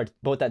and you are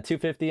both at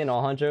 250, and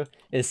Alejandro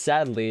is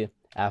sadly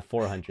at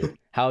 400.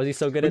 How is he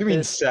so good What at do you mean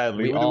this?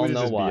 sadly? We What all is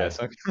know this why.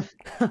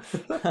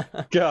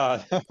 BS?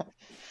 God.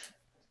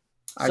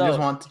 I So- just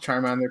want the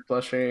Charmander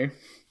plushie.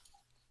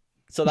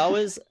 So that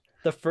was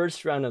the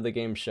first round of the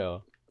game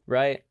show,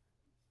 right?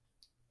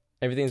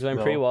 Everything's going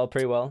pretty No.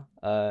 well.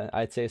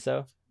 I'd say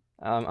so.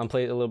 I'm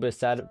playing a little bit of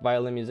sad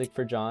violin music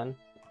for John.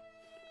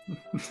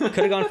 Could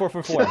have gone 4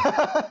 for 4.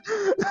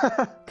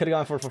 Could have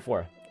gone 4 for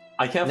 4.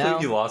 I can't Now-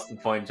 believe you lost the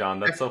point, John.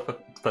 That's so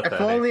pathetic.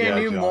 If only Yeah, I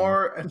knew John.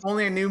 more. If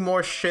only I knew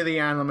more shitty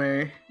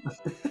anime.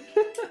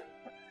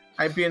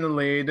 I'd be in the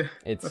lead.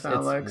 It's With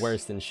Alex.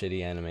 worse than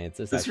shitty anime. It's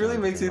just This actually really on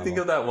a makes you different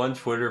think level. of that one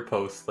Twitter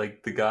post,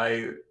 like the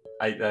guy.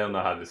 I don't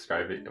know how to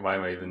describe it. Why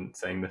am I even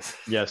saying this?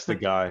 Yes, the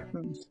guy.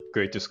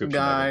 Great description.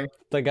 Guy.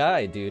 The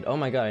guy, dude. Oh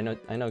my god,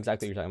 I know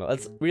exactly what you're talking about.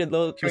 Let's read a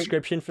little Can we-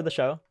 description for the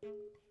show.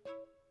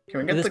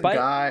 Can we get Despite- the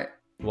guy?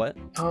 What?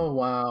 Oh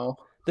wow.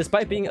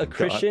 Despite being a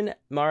Christian,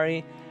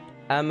 Mari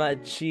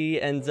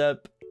Amachi ends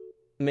up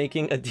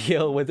making a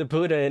deal with the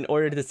Buddha in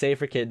order to save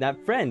her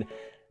kidnapped friend.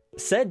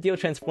 Said deal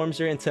transforms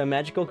her into a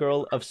magical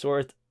girl of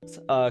sorts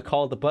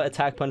called the Butt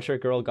Attack Punisher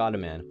Girl Got a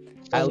Man.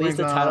 At Oh my least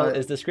the title God.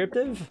 is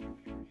descriptive.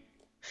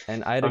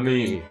 And I'd I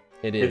agree. mean,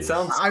 it It is.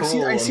 sounds I've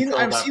seen cool until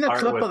I've that seen a part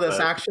clip with of this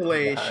the-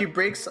 actually. Yeah. She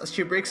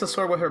breaks a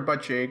sword with her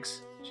butt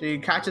cheeks. She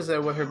catches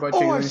it with her butt Oh,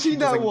 cheeks. I've and she seen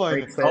just, that like, one.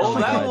 breaks it. Oh,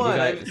 my that God, one! You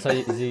guys, so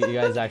you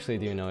guys actually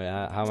do know it.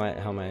 How am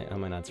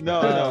I not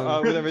No,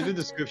 surprised? when I read the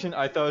description,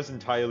 I thought it was an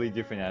entirely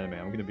different anime.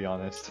 I'm gonna be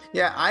honest.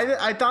 Yeah,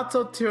 I thought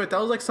so too. That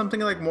was like something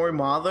like more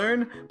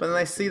modern, but then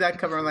I see that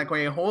cover and I'm like,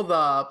 wait, hold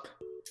up.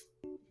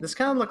 This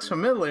kind of looks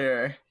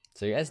familiar.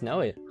 So you guys know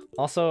it.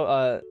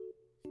 Also,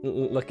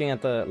 looking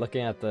at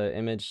the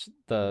image,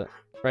 the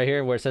right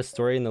here where it says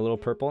story in the little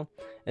purple,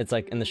 it's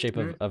like in the shape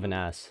of an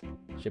ass,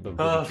 shape of.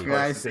 Oh, booty You cheeks.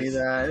 guys see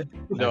that?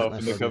 No, Nice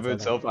from the looking cover setup.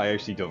 itself, I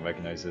actually don't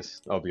recognize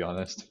this. I'll be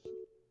honest.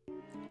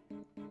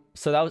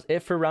 So that was it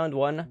for round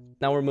 1.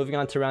 Now we're moving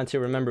on to round 2.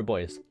 Remember,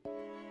 boys,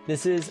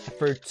 this is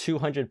for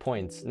 200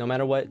 points. No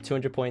matter what,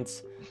 200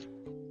 points.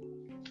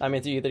 I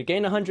mean, you either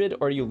gain 100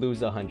 or you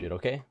lose 100.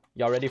 Okay,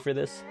 y'all ready for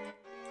this?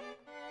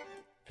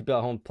 People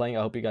at home playing,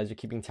 I hope you guys are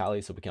keeping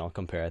tally so we can all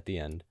compare at the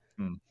end.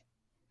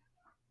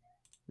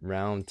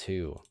 Round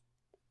 2.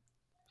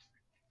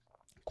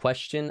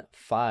 Question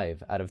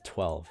 5 out of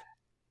 12.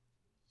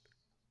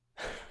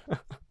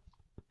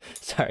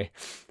 Sorry.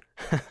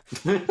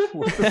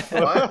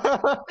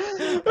 What?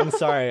 I'm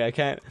sorry, I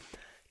can't.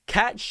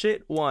 Cat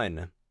shit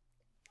 1.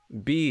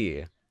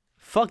 B.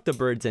 Fuck the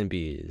birds and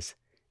bees.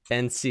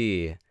 And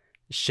C.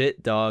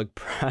 Shit dog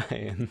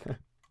prime.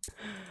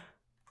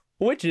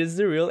 Which is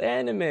the real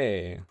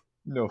anime?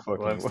 No fucking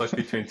Well, I'm stuck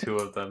way. between two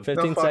of them.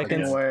 15 No fucking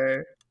seconds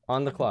way.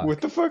 on the clock.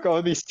 What the fuck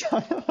are these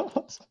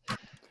titles?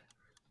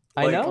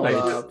 I Like, know. I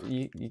it's- just-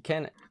 you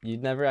can't. You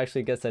never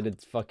actually guess that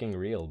it's fucking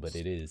real, but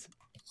it is.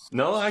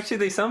 No, actually,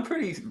 they sound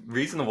pretty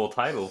reasonable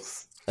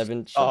titles.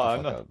 Evan, shut Oh, the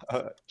I'm fuck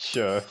not. up.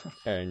 Sure.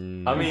 I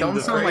mean, Don't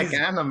the sound like phrase-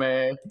 anime.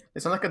 It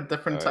sounds like a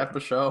different type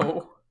of show.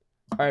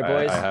 All right,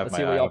 boys. I have Let's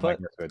see what I y'all have my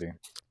put. guess ready.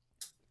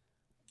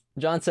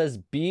 John says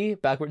B,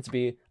 backwards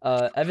B.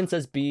 Evan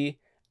says B,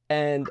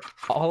 and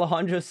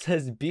Alejandro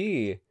says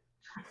B.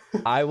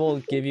 I will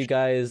give you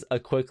guys a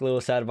quick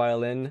little sad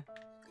violin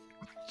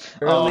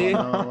early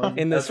no.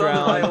 in this That's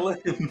not round.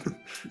 violin.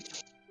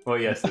 Well,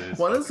 yes, it is.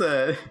 What is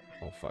it?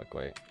 Oh fuck!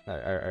 Wait.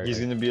 He's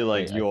gonna be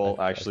like, wait, you all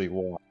I- actually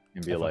won,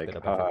 and be I fucked like, it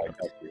up, haha, I I fucked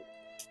got you.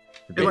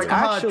 You're like, It's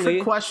ah, actually-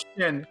 trick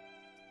question.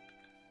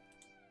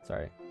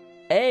 Sorry.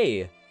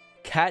 A.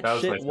 Cat That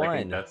was my shit second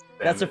 1. guess.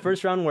 That's the Damn it.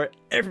 first round where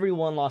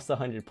everyone lost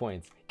 100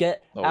 points.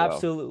 Get Oh, wow.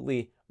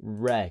 absolutely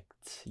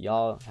wrecked.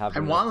 Y'all have. I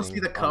want to nothing see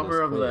the on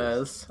cover of quiz.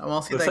 this. I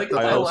want to see The like second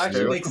the title poster.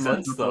 actually makes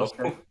Promotional sense, though.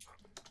 poster.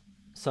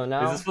 So Is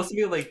now, it supposed to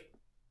be like?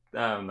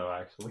 I don't know,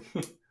 actually.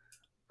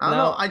 I don't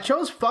Now- know. I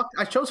chose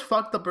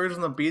fuck the birds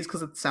and the bees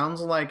because it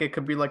sounds like it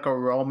could be like a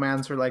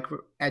romance or like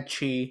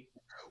etchy.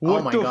 Oh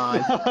my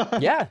god.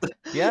 fuck? yeah,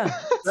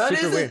 That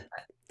super is weird.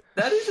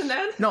 That is an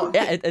anime. No,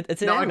 Yeah,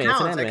 it's an no, anime. it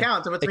counts. It's an anime. It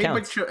counts. If it's It made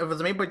counts. by if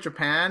it's made by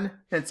Japan,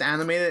 and it's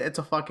animated. It's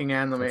a fucking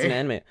anime. It's an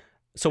anime.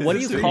 So Is what do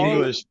this you the call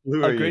English a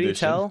Blu-ray gritty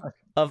edition? tale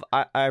of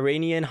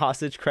Iranian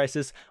hostage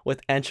crisis with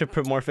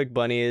anthropomorphic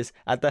bunnies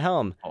at the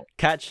helm? Oh.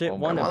 Cat shit Oh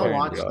my I 1 want to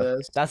apparently. watch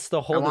this. That's the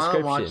I whole want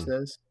to watch description.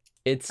 this.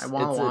 It's I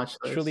wanna watch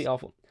this. truly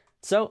awful.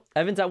 So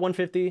Evan's at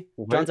 150,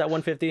 What? John's at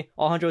 150,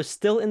 Alejandro is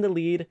still in the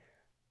lead.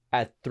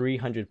 at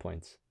 300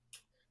 points.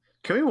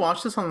 Can we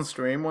watch this on the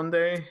stream one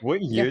day?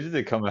 What year did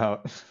it come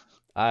out?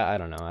 I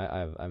don't know.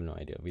 I have no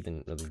idea. We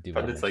didn't really do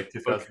that. But it's like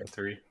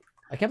 2003.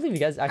 I can't believe you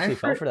guys actually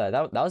fell for that.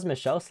 That was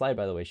Michelle's slide,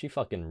 by the way. She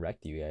fucking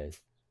wrecked you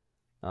guys.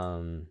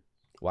 Wow.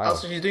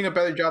 Also, she's doing a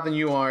better job than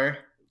you are.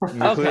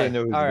 Okay.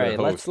 All right.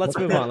 Let's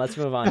move on. Let's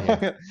move on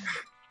here.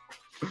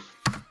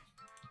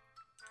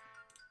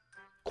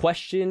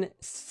 Question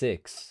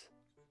 6.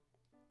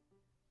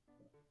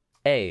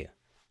 A.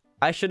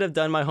 I should have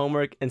done my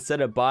homework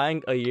instead of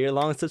buying a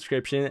year-long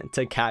subscription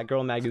to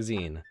Catgirl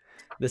magazine.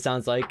 This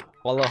sounds like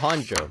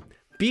Alejandro.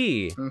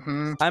 B.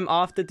 I'm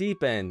off the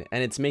deep end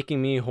and it's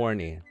making me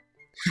horny.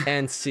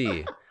 And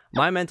C.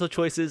 My mental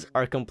choices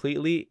are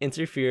completely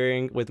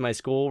interfering with my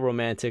school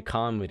romantic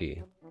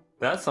comedy.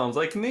 That sounds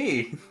like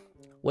me.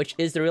 Which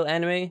is the real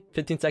anime?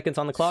 15 seconds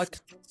on the clock.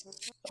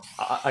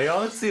 I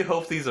honestly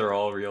hope these are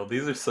all real.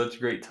 These are such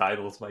great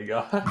titles, my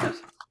god.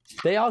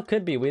 They all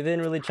could be. We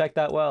didn't really check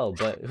that well,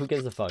 but who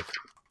gives a fuck?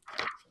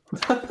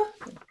 The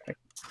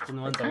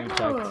ones that we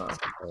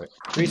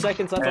checked. 3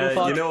 seconds left on the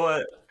clock. You know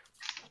what?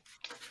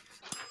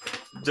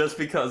 Just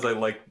because I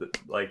like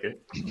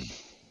it.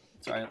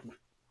 Sorry.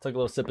 Took a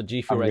little sip of G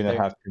I'm Fuel right gonna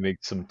there. have to make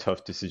some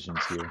tough decisions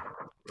here.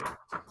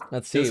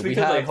 Let's see. Just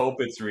because I hope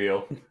it's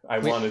real. I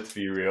want it to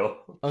be real.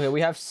 Okay, we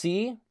have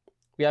C,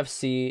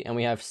 and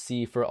we have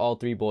C for all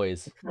 3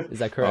 boys. Is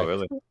that correct? Oh,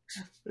 really?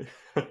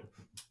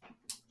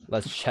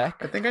 Let's check.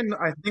 I think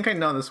I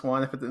know this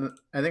one. I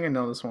think I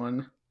know this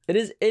one. It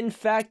is in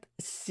fact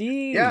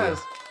C.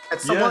 Yes,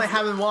 it's the one I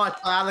haven't watched.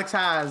 Alex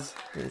has.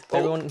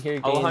 Everyone here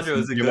gains. Alejandro,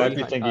 is it You good? might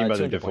be thinking about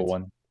a 200 different points.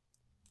 one.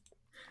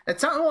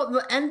 It's not well.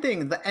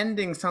 The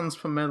ending sounds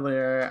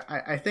familiar.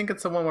 I think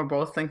it's the one we're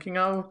both thinking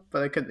of,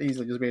 but it could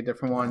easily just be a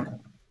different one.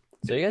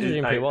 So you guys are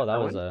doing pretty well.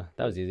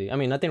 That was easy. I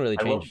mean, nothing really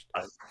changed.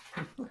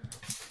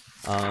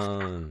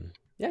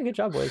 Yeah, good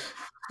job, boys.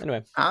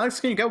 Anyway, Alex,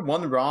 can you get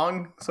one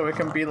wrong so it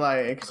can be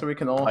like so we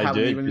can all have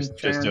an even chance?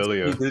 Just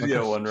earlier. You did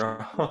get one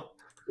wrong.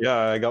 Yeah,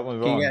 I got one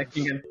wrong.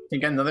 Can you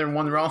get another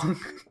one wrong?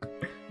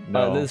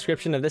 No. the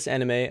description of this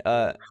anime,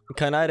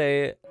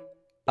 Kanare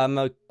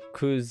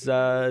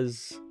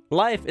Amakusa's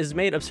life is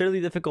made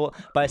absurdly difficult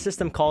by a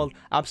system called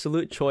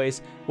absolute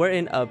choice,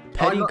 wherein a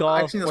petty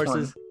Gaul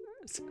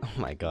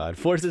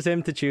forces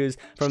him to choose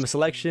from a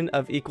selection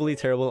of equally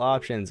terrible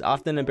options,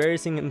 often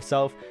embarrassing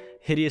himself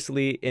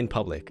hideously in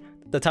public.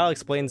 The title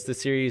explains the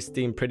series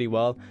theme pretty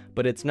well,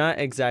 but it's not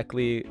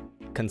exactly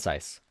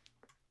concise.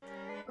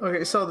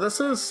 Okay, so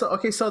this is so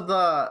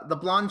the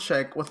blonde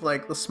chick with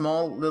like the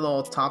small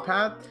little top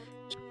hat.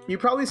 You've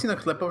probably seen a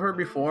clip of her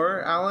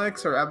before,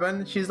 Alex or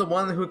Evan. She's the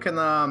one who can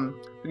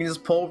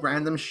just pull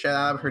random shit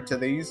out of her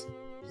titties.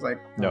 It's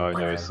like No, I've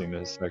never seen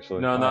this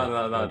actually. No,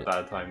 not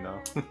that time, no.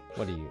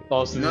 What are you?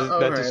 Also,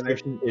 that right,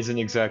 description isn't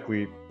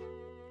exactly.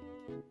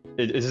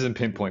 It doesn't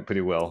pinpoint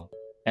pretty well.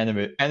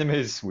 Anime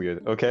is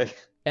weird. Okay.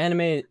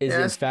 Anime is in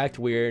Yes. fact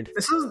weird.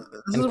 This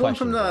is one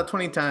from the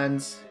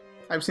 2010s.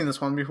 I've seen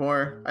this one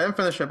before. I didn't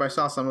finish it, but I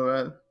saw some of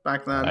it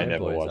back then. I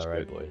never boys, watched all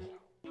right, it. boys.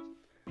 It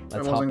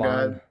Let's hop wasn't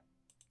on good.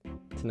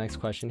 to the next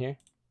question here.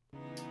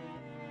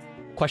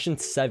 Question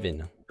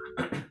 7.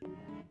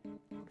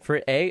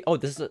 For A,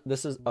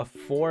 this is a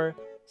 4.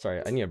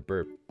 Sorry, I need a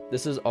burp.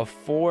 This is a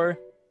 4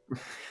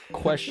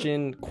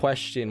 question,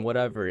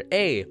 whatever.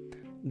 A,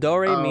 do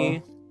re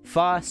mi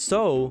fa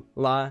sol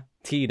la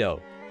ti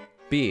do.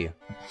 B,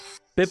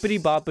 bippity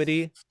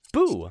boppity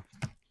boo.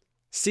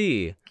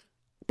 C,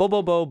 bo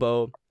bo bo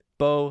bo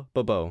bo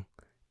bo bo.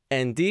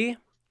 And D,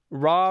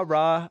 ra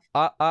ra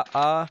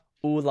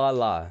ooh la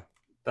la.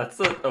 That's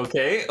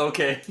okay.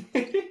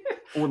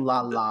 Ooh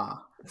la la.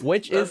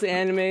 Which is the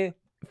anime?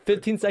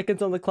 15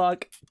 seconds on the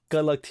clock.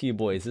 Good luck to you,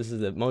 boys. This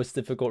is the most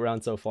difficult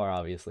round so far,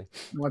 obviously.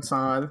 What's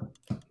odd?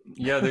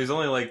 Yeah, there's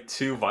only like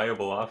 2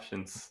 viable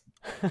options.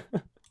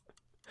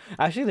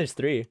 Actually, there's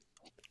 3.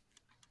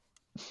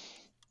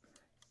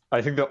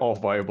 I think they're all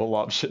viable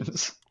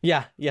options.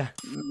 Yeah.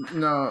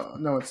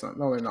 No, it's not.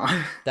 No, they're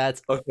not.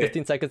 That's Okay.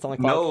 15 seconds on the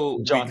clock. No,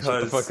 John, shut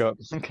the because fuck up.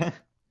 Okay.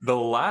 the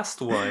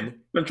last one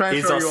I'm trying to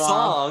is throw a you off.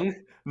 song,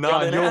 not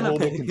John, an you're a anime.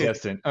 mobile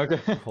contestant.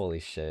 Okay. Holy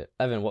shit.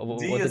 Evan, what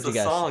D did is you a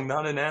guess? song,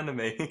 not an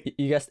anime.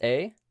 You guessed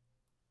A?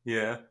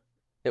 Yeah.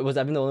 Was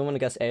Evan the only one to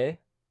guess A?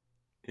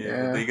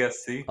 Yeah. They guess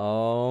C.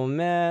 Oh,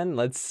 man.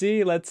 Let's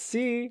see.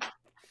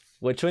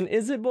 Which one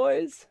is it,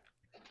 boys?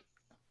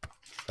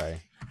 Sorry.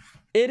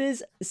 It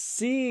is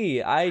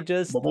C. I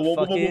just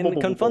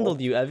fucking confundled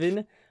you,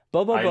 Evan.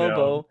 Bo bo I bo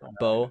know.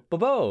 bo bo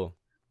bo.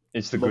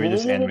 It's the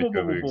greatest anime to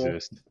ever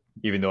exist,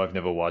 even though I've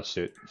never watched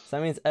it. So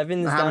that means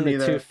Evan's I down haven't to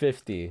either.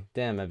 250.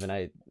 Damn, Evan,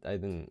 I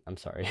didn't. I'm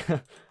sorry.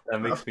 That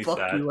makes me Fuck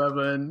sad. you,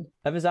 Evan.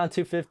 Evan's down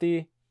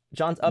 250.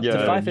 John's up Yeah, to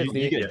you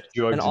 550. get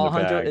drugs And in the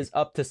Alejandro bag. is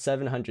up to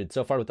 700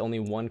 so far with only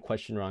one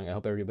question wrong. I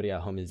hope everybody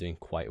at home is doing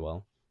quite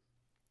well.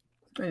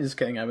 I'm just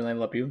kidding, Evan. I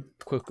love you.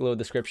 Quick little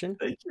description.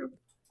 Thank you.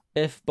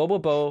 If Bo Bo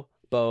Bo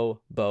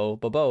Bo Bo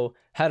Bo Bo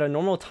had a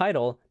normal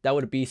title that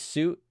wouldn't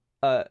suit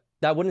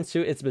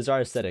its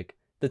bizarre aesthetic.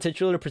 The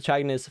titular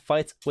protagonist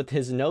fights with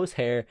his nose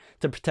hair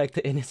to protect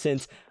the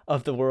innocents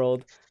of the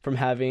world from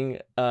having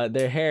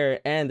their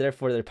hair and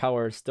therefore their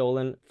power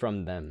stolen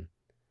from them.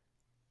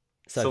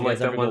 So like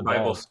that one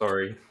Bible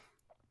story.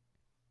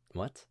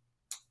 What?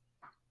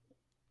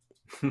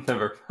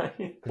 Never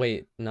mind.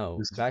 Wait, no.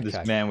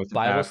 This man with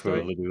Bible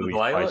story?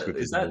 story?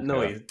 Is that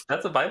no?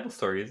 That's a Bible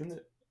story, isn't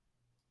it?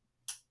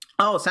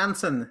 Oh,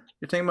 Samson.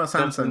 You're talking about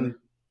Samson.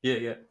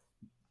 Yeah.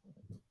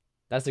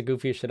 That's the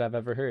goofiest shit I've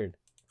ever heard.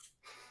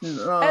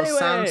 No,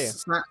 Anyway.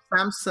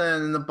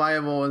 Samson in the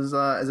Bible is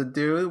a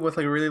dude with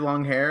like really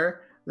long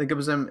hair. That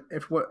gives him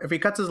if he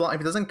cuts his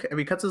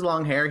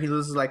long hair, he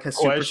loses like his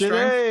super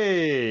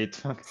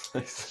strength.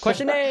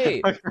 Question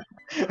 8.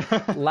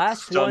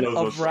 Last one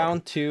of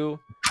round 2.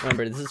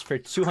 Remember, this is for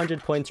 200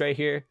 points right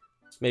here.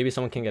 Maybe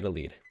someone can get a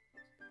lead.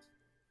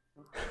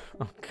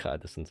 Oh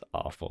god, this one's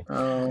awful.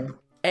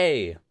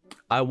 A.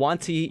 I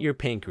want to eat your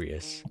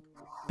pancreas.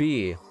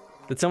 B.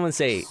 Did someone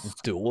say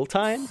dual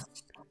time?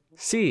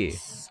 C.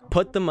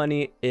 Put the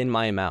money in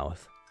my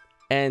mouth.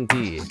 And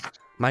D.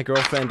 My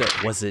girlfriend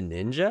was a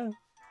ninja?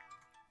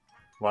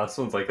 Last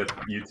one's like a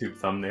YouTube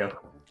thumbnail.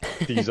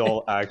 These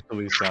all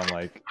actually sound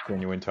like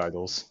genuine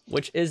titles.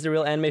 Which is the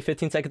real anime?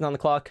 15 seconds on the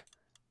clock.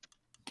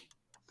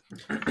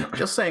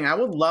 Just saying, I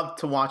would love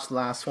to watch the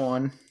last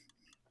one.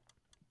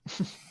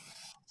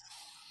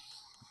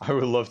 I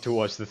would love to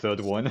watch the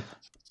third one.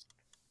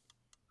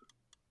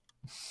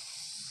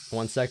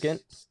 1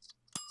 second.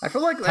 I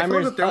feel like the third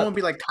one would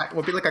be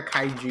like a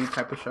kaiju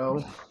type of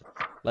show.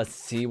 Let's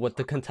see what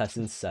the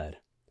contestants said.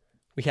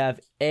 We have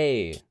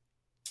A.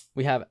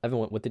 We have Evan.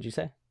 What did you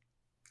say?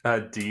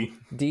 D.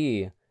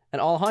 D.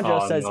 And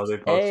Alejandro says no, they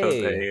both A.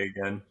 chose A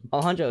again.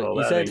 Alejandro,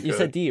 Oh, you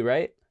said D,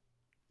 right?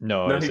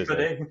 No, he put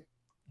A.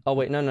 Oh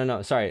wait,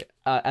 no. Sorry,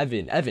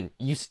 Evan,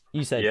 you said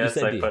Yes,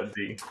 you said I D. put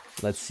D.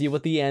 Let's see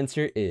what the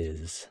answer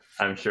is.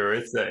 I'm sure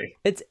it's A.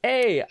 It's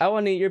A. I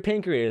want to eat your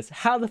pancreas.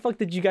 How the fuck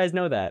did you guys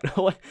know that?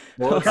 What?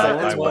 Well,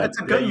 it's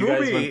a good you guys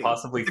movie. wouldn't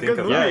possibly It's a think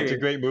good of. Yeah, movie. it's a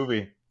great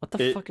movie. What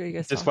the fuck are you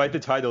guys talking Despite the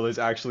title, it's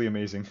actually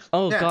amazing.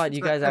 Oh Yeah, god,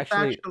 you guys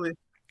actually...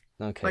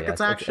 Okay, like yeah, it's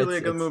actually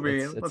a good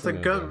movie. It's It's a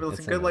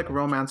good like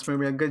romance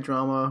movie, a good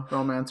drama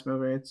romance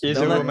movie. Is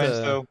Don't it let romance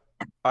the- though?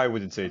 I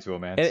wouldn't say it's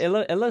romance. It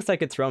looks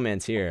like it's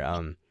romance here.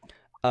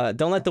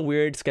 Don't let the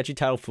weird, sketchy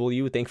title fool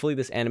you. Thankfully,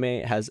 this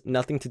anime has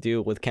nothing to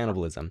do with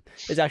cannibalism.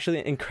 It's actually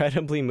an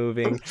incredibly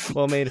moving,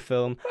 well-made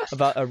film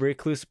about a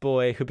recluse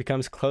boy who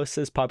becomes close to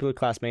his popular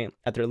classmate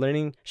after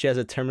learning she has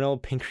a terminal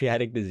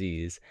pancreatic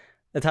disease.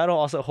 The title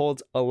also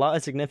holds a lot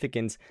of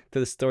significance to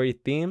the story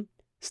theme.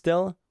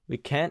 Still, we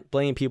can't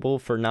blame people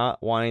for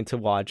not wanting to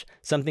watch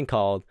something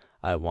called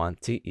I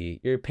Want to Eat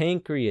Your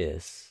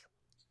Pancreas.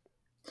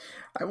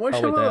 I wish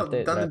I would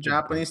have done the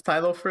Japanese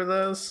title for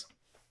this,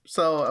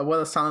 so it would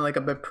have sounded like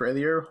a bit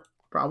prettier,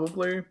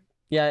 probably.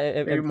 Yeah,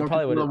 it more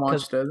probably would have.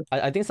 watched it.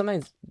 I think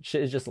sometimes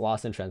shit is just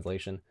lost in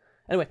translation.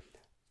 Anyway,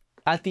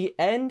 at the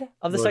end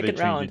of the Or second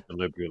they round, changed it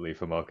deliberately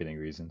for marketing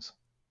reasons.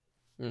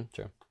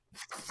 True.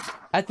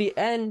 At the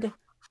end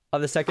of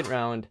the second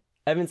round,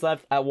 Evan's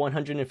left at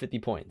 150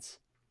 points,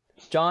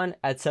 John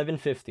at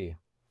 750,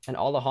 and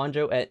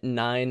Alejandro at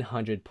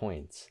 900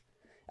 points.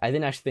 I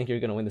didn't actually think you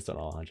were gonna win this one,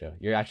 Alejandro.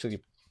 You're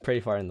actually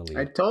pretty far in the lead.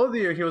 I told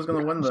you he was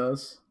gonna win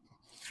this.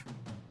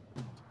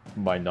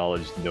 My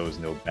knowledge knows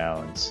no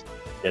bounds.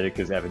 Get it?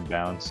 Because Evan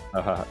bounds.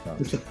 No.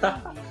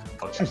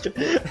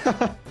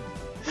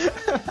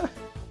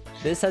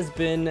 This has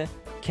been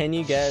Can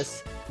You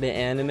Guess the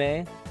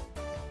Anime?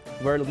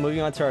 We're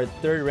moving on to our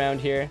third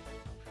round here.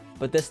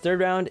 But this third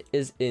round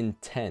is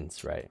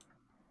intense, right?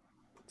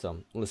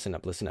 So listen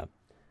up.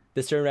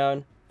 This third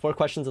round, 4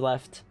 questions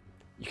left.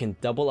 You can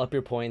double up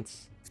your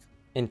points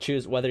and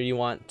choose whether you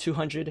want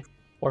 200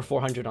 or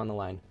 400 on the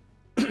line.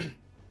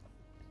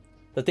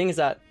 The thing is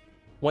that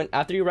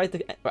after you write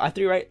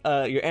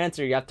your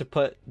answer, you have to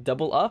put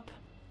double up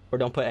or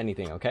don't put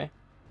anything, okay?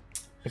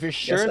 If you're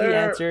sure of the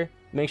answer,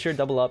 make sure to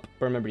double up.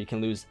 But remember, you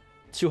can lose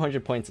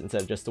 200 points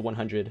instead of just the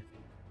 100.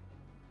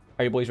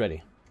 Are you boys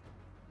ready?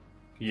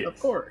 Yes. Of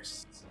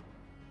course.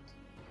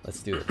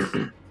 Let's do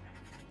this.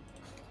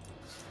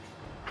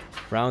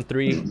 Round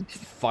 3,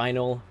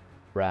 final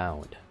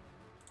round.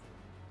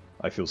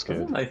 I feel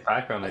scared. Nice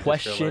background.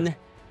 Question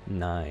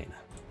 9.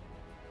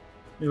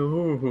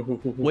 Ooh.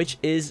 Which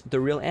is the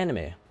real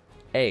anime?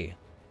 A.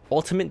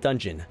 Ultimate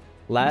Dungeon.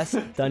 Last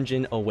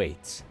Dungeon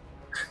Awaits.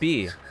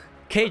 B.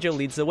 Keijo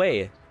Leads the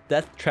Way.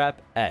 Death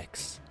Trap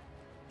X.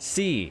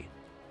 C.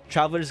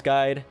 Traveler's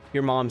Guide.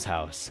 Your Mom's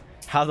House.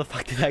 How the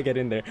fuck did I get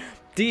in there?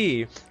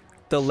 D.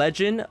 The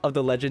Legend of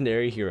the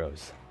Legendary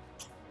Heroes.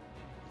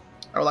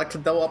 I would like to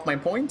double up my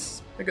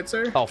points, good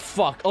sir. Oh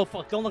fuck!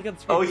 Don't look at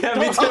the screen. Oh yeah,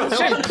 me too. Oh,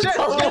 shit!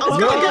 I was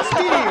gonna guess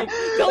D!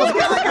 Don't look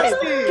at the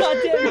screen! God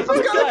damn it! I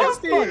was gonna guess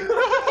D!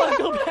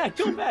 Fuck,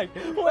 go back!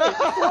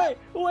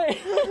 Wait!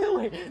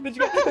 Did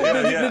you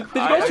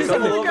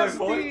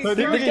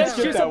guys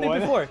choose something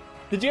before?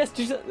 Did you guys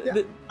choose?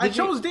 I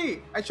chose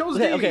D. I chose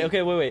D.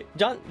 Okay. Wait.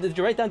 John, did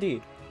you write down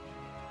D?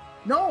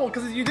 No,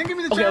 because you didn't give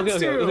me the chance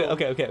to.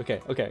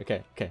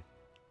 Okay.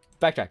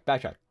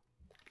 Backtrack.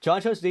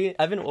 John chose D.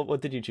 Evan,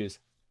 what did you choose?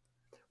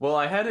 Well,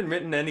 I hadn't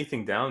written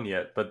anything down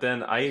yet, but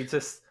then I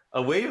just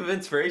a wave of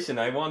inspiration.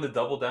 I wanted to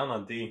double down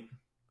on D.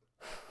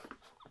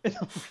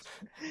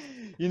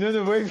 You know,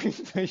 the wave of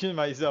inspiration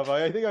myself.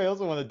 I think I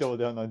also want to double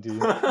down on D.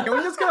 Can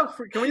we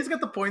just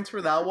get the points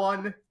for that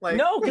one? Like,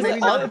 No, because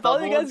if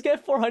all you guys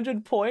get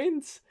 400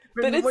 points,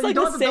 then it's like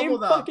the same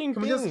fucking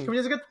thing. Can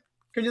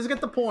we just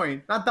get the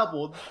point? Not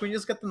doubled. Can we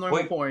just get the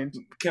normal point?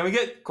 Can we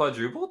get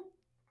quadrupled?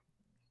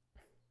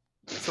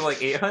 So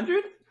like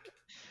 800?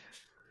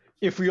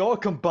 If we all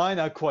combine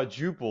our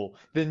quadruple,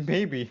 then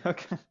maybe.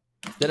 Okay.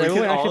 Did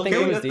everyone actually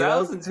think it was D?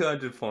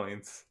 1,200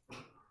 points.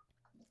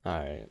 All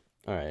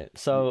right.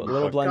 So a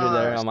little blunder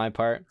there on my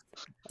part.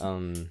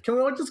 Can we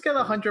all just get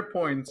 100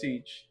 points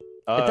each?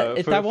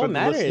 That won't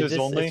matter.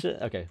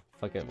 Okay,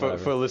 fuck it.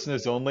 For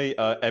listeners only,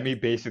 Emmy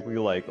basically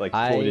like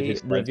quoted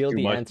his revealed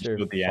the too answer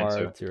much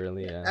far too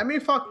early. Yeah. Emmy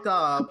fucked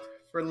up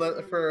for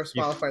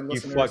Spotify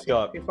listeners. You fucked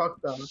up. He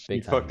fucked up.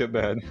 You fucked it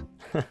bad.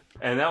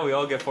 And now we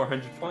all get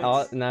 400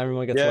 points. Now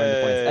everyone gets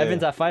 400 points.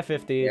 Evan's at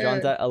 550.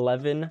 John's at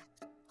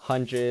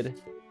 1100.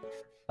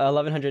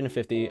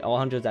 1150. All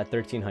hundreds at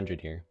 1300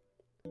 here.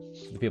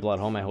 The people at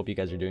home, I hope you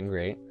guys are doing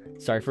great.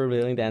 Sorry for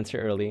revealing the answer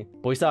early,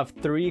 but we still have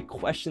 3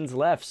 questions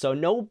left, so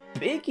no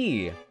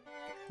biggie.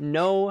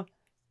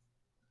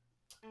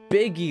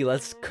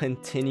 Let's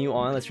continue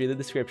on. Let's read the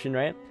description,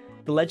 right?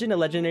 The Legend of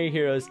Legendary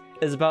Heroes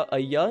is about a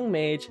young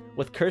mage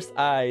with cursed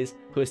eyes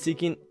who is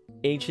seeking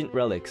ancient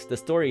relics. The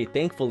story,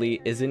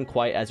 thankfully, isn't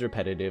quite as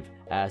repetitive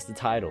as the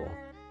title.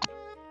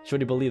 Should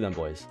we believe them,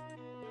 boys?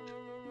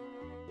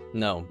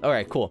 No.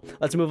 Alright, cool.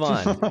 Let's move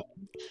on.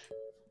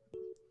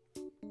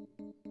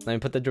 Let me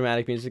put the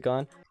dramatic music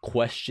on.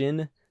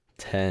 Question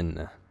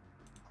 10.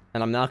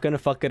 And I'm not gonna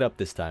fuck it up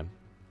this time.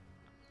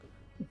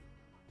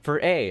 For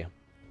A,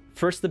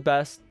 first the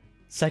best,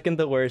 second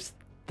the worst,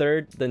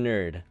 third the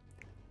nerd.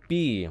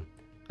 B,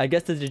 I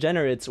guess the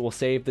degenerates will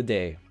save the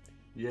day.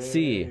 Yay.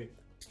 C,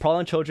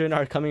 Prawn children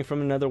are coming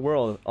from another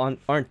world,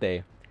 aren't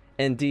they?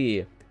 And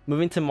D,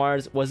 moving to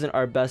Mars wasn't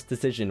our best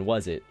decision,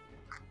 was it?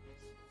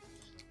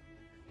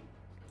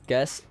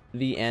 Guess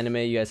the anime.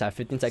 You guys have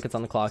 15 seconds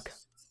on the clock.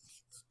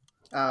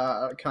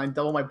 Can I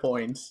double my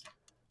points?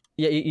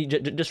 Yeah, you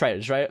just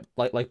write it.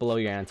 Like below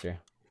your answer.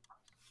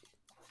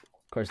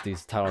 Of course,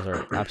 these titles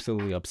are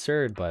absolutely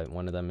absurd, but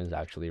one of them is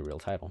actually a real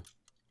title.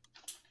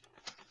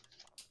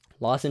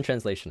 Lost in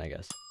translation, I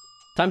guess.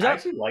 Time's up. I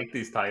actually like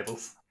these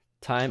titles.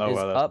 Time is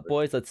up,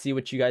 boys. Let's see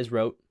what you guys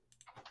wrote.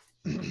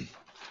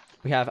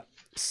 We have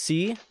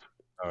C.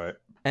 All right.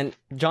 And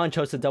John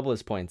chose to double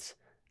his points.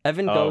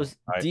 Evan goes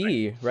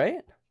D,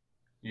 right?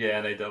 Yeah,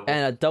 and I double.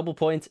 And a double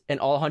points, and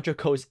Alejandro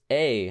goes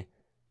A.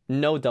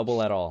 No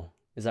double at all.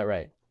 Is that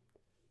right?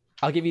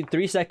 I'll give you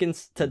 3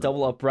 seconds to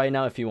double up right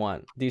now if you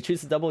want. Do you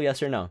choose to double,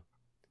 yes or no?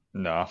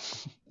 No.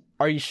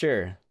 Are you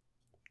sure?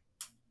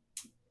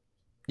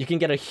 You can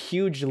get a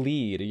huge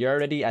lead. You're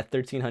already at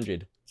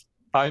 1300.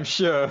 I'm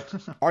sure.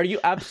 Are you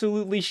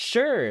absolutely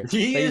sure?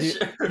 He is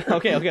sure.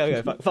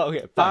 Okay.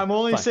 Fine, I'm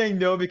only saying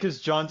no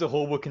because John's a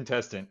horrible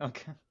contestant.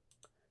 Okay.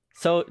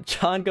 So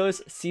John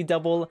goes C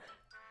double,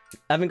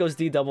 Evan goes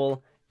D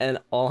double, and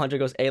Alejandro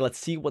goes A. Let's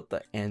see what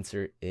the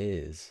answer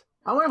is.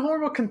 I'm a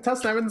horrible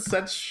contestant. I haven't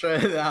said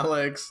shit,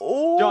 Alex.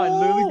 Oh, John,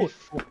 literally,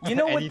 you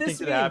know what anything this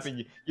that means?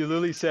 happened, you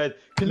literally said,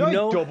 "Can I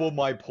double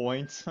my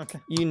points?" Okay.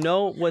 You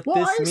know what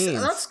this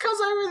means? That's because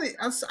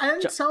I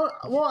didn't tell.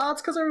 Well,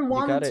 that's because I really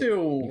wanted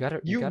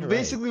to. You got it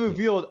basically right.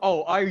 revealed,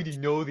 "Oh, I already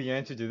know the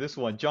answer to this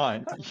one,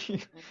 John."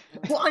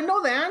 Well, I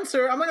know the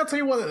answer. I'm not gonna tell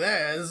you what it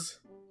is.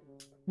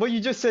 Well, you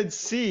just said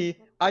C.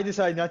 I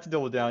decided not to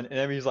double down, and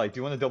Emmy's like, "Do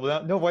you want to double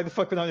down?" No, why the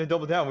fuck would I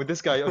double down? With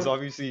this guy, I was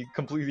obviously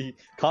completely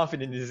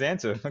confident in his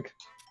answer.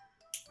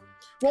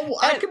 Well,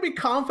 I could be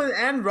confident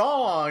and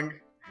wrong.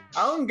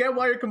 I don't get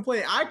why you're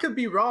complaining. I could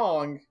be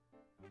wrong.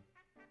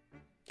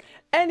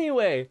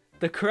 Anyway,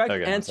 the correct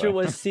answer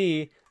was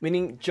C,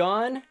 meaning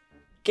John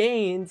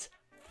gains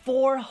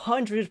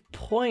 400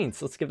 points.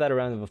 Let's give that a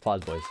round of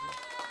applause, boys.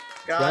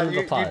 God,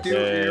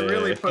 you're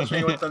really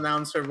pushing with the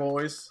announcer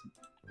voice.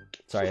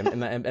 Sorry,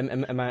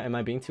 am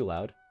I being too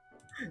loud?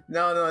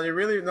 No,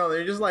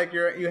 you're just like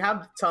you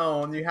have the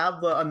tone, you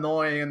have the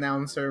annoying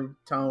announcer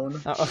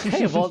tone.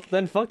 Okay, well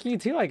then fuck you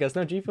too, I guess.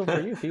 No G feel for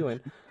you if you win.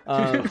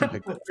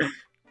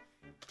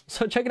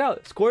 So check it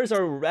out. Scores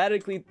are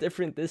radically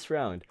different this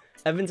round.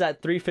 Evan's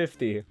at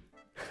 350.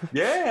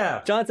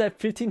 Yeah. John's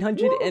at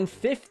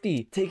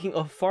 1550, taking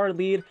a far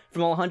lead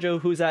from Alejandro,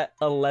 who's at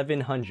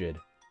 1100.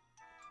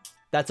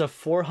 That's a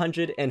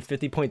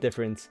 450 point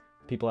difference.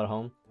 People at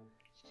home.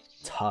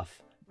 Tough.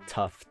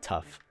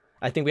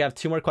 I think we have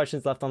 2 more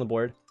questions left on the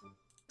board.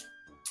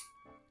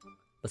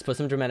 Let's put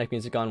some dramatic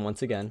music on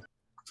once again.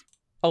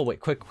 Oh wait,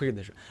 quick.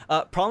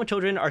 Problem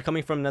children are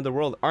coming from another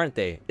world, aren't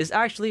they? Is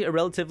actually a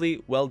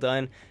relatively well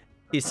done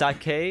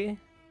isekai.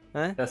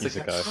 That's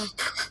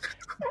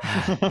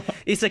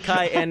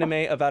Isekai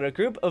anime about a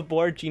group of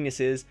bored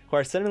geniuses who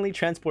are suddenly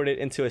transported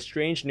into a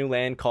strange new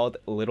land called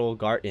Little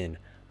Garden.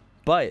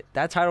 But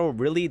that title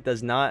really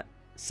does not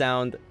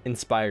sound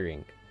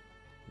inspiring.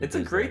 It's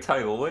a great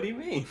title. What do you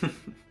mean?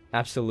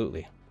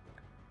 Absolutely.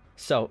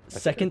 So,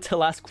 second to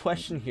last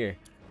question here.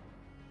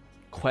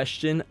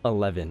 Question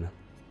 11.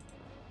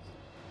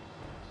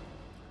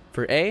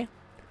 For A,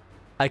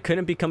 I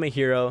couldn't become a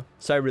hero,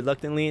 so I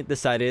reluctantly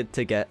decided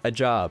to get a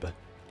job.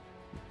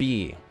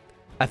 B,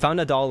 I found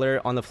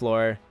 $1 on the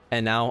floor,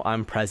 and now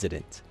I'm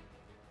president.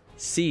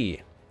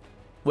 C,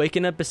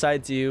 waking up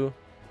beside you,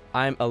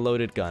 I'm a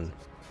loaded gun.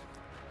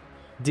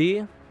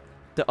 D,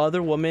 the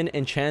other woman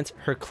enchants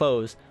her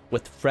clothes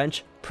with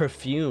French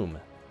perfume.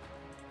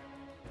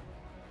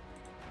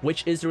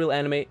 Which is the real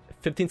anime?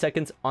 15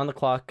 seconds on the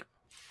clock.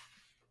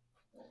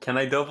 Can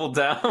I double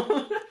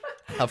down?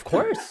 Of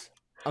course.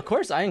 Of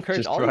course, I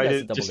encourage all of you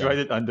guys to double just down. write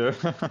it under.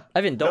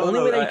 Evan, the only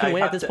way that you can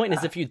win at this point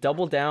is if you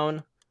double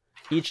down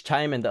each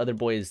time and the other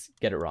boys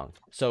get it wrong.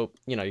 So,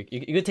 you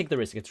could take the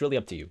risk. It's really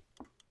up to you.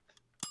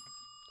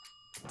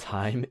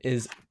 Time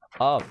is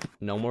up.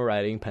 No more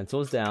writing.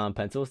 Pencils down,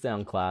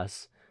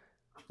 class.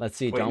 Let's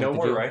see. Wait, John, no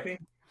more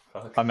writing?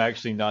 Fuck. I'm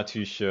actually not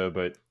too sure,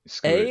 but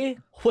screw A it.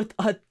 with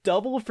a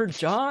double for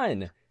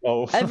John.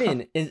 Oh.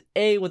 Evan is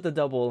A with a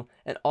double,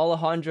 and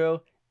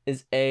Alejandro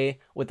is A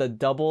with a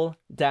double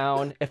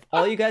down. If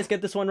all you guys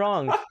get this one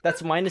wrong,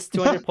 that's minus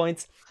 200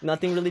 points.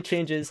 Nothing really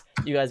changes.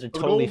 You guys are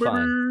totally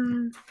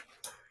fine.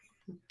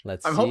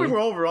 Let's see. I'm hoping we're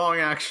all wrong,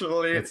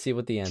 actually. Let's see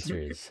what the answer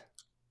is.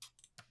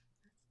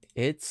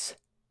 It's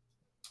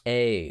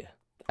A.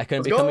 I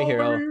couldn't become a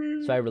hero,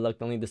 so I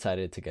reluctantly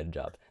decided to get a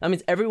job. That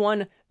means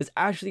everyone is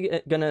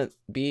actually gonna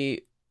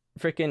be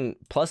freaking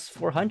plus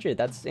 400.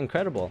 That's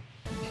incredible.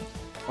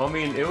 Well, I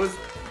mean, it was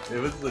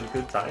a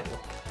good title.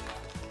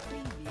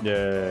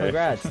 Yeah.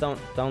 Congrats.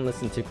 Don't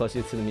listen too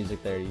closely to the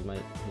music there. You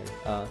might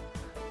hear.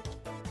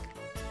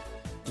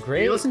 If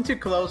Great. you listen too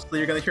closely,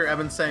 you're gonna hear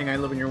Evan saying, "I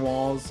live in your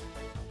walls."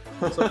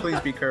 So please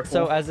be careful.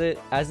 So as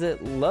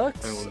it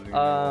looks,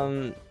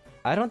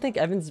 I don't think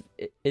Evan's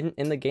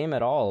in the game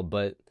at all,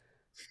 but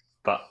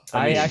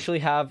I actually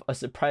have a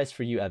surprise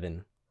for you,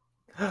 Evan.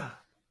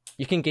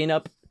 You can gain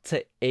up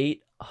to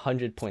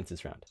 800 points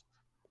this round.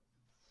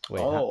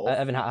 Wait,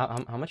 Evan,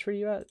 how much were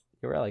you at?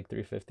 You were at like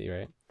 350,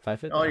 right?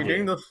 550? Oh,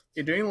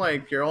 you're doing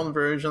like your own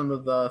version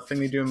of the thing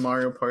they do in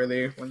Mario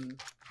Party when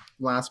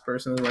last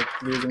person is like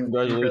losing.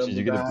 Congratulations,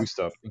 you get a boost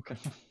up.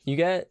 You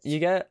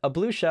get a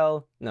blue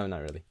shell. No,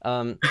 not really.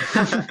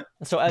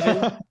 So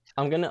Evan,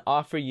 I'm gonna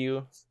offer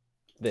you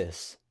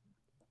this.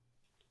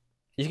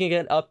 You can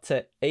get up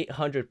to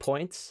 800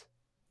 points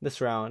this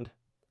round,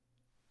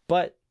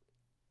 but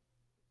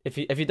if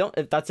you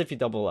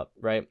double up,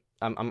 right?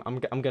 I'm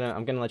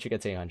gonna let you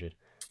get to 800.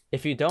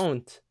 If you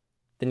don't,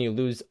 then you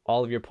lose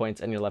all of your points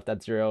and you're left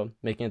at 0,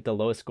 making it the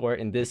lowest score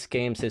in this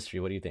game's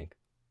history. What do you think?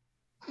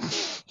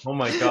 Oh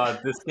my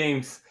god, this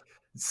game's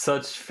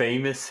such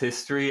famous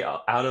history.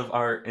 Out of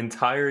our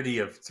entirety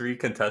of 3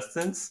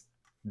 contestants,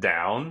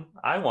 down.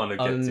 I want to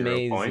get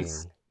 0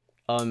 points.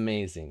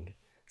 Amazing.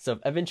 So if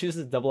Evan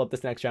chooses to double up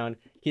this next round,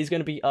 he's going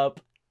to be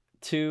up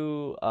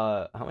to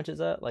how much is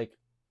that? Like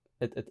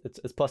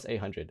it's plus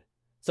 800.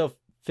 So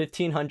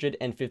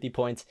 1,550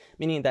 points,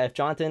 meaning that if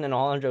Jonathan and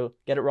Alejandro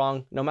get it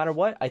wrong, no matter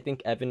what, I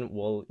think Evan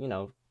will,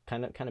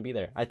 kind of be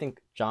there. I think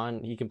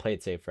John, he can play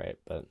it safe, right?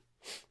 But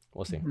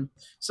we'll see.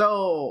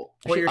 So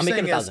what you're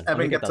saying is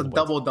Evan gets a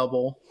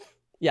double.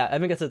 Yeah,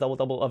 Evan gets a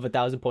double of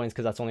 1,000 points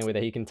because that's the only way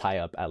that he can tie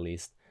up at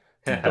least.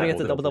 Evan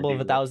gets a double of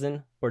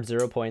 1,000 or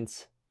 0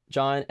 points.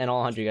 John and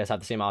Alejandro, you guys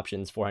have the same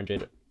options,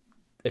 400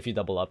 if you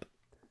double up.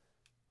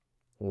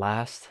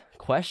 Last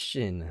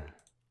question.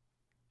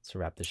 Let's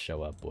wrap this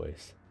show up,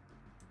 boys.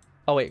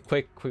 Oh wait,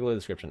 quick little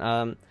description.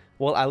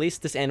 Well, at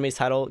least this anime's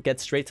title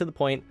gets straight to the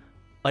point.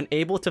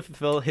 Unable to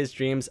fulfill his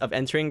dreams of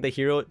entering the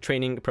hero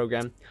training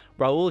program,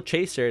 Raul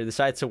Chaser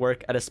decides to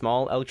work at a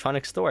small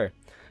electronics store.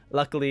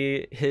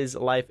 Luckily, his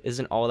life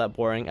isn't all that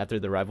boring after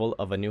the arrival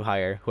of a new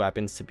hire who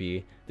happens to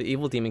be the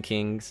evil Demon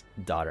King's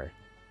daughter.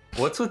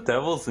 What's with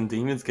devils and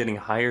demons getting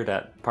hired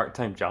at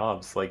part-time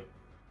jobs? Like,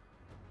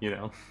 they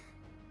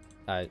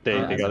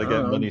gotta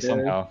get money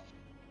somehow.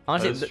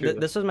 Honestly,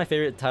 this was my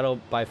favorite title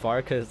by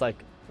far because I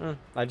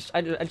just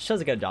chose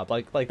to get a job.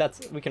 Like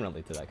that's, we can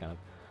relate to that kind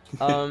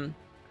of.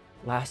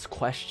 Last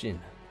question.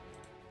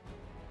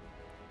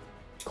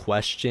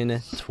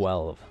 Question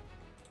 12.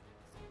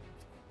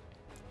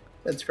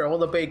 That's for all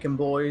the bacon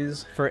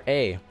boys. For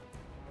A,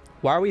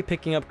 why are we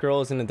picking up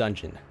girls in a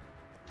dungeon?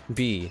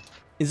 B,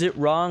 is it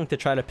wrong to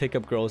try to pick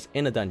up girls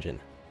in a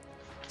dungeon?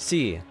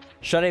 C,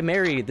 should I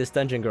marry this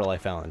dungeon girl I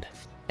found?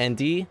 And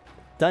D,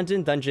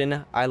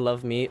 dungeon, I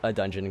love me a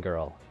dungeon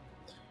girl.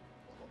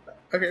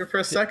 Okay, for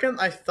a second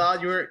I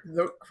thought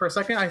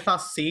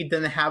C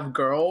didn't have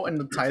girl in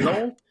the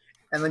title,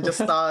 and then just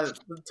thought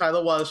the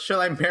title was "Should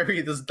I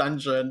marry this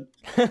dungeon?"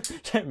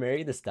 Should I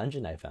marry this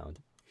dungeon I found?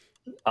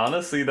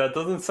 Honestly, that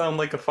doesn't sound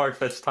like a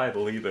far-fetched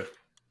title either.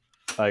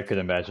 I could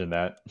imagine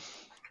that.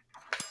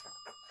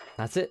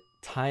 That's it.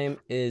 Time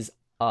is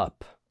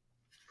up.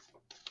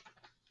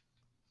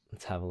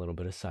 Let's have a little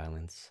bit of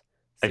silence.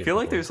 I feel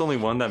like there's only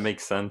one that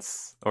makes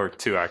sense, or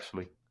 2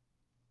 actually.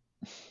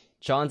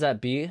 John's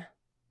at B.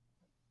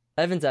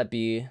 Evan's at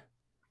B.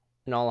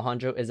 and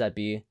Alejandro is at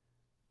B.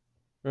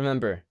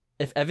 Remember,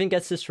 if Evan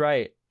gets this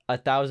right,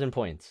 1,000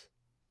 points.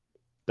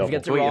 If he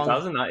gets it Wait, wrong,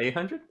 1,000, not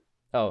 800?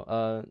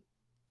 Oh,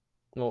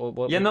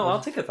 Yeah, no, I'll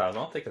take 1,000.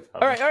 I'll take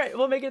 1,000. All right,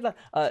 we'll make it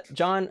that.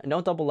 John,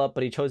 don't double up,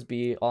 but he chose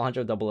B.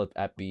 Alejandro double up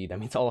at B. That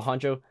means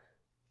Alejandro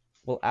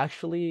will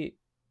actually,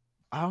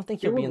 I don't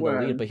think he'll be in the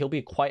lead, but he'll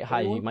be quite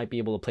high. He might be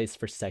able to place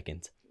for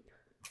second.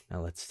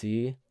 Now let's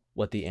see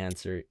what the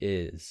answer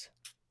is.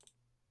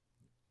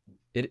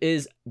 It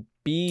is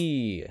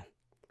B.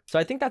 So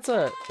I think that's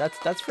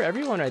for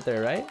everyone right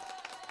there, right?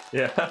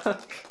 Yeah.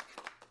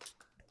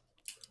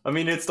 I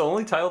mean, it's the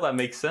only title that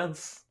makes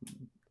sense.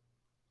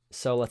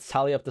 So let's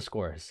tally up the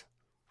scores.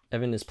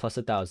 Evan is plus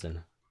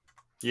 1,000.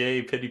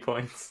 Yay, pity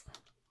points.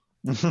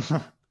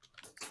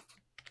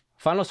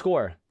 Final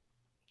score.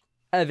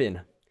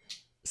 Evan,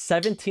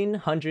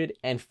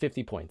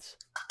 1,750 points.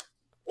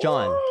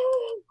 John,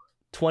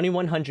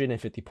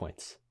 2,150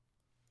 points.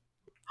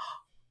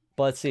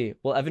 But let's see.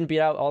 Will Evan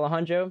beat out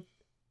Alejandro,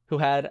 who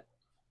had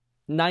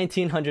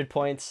 1,900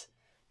 points?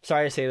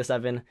 Sorry to say this,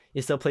 Evan.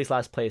 You still placed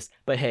last place.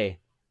 But hey,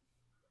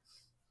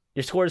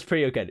 your score is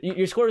pretty good.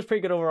 Your score is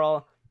pretty good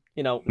overall.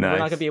 You know, nice. We're not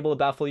going to be able to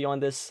baffle you on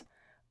this.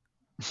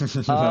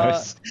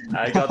 Nice.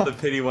 I got the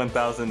pity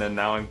 1,000 and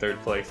now I'm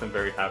third place. I'm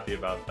very happy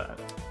about that.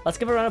 Let's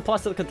give a round of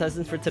applause to the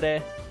contestants for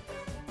today.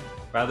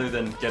 Rather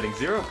than getting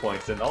 0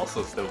 points and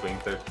also still being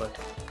third place.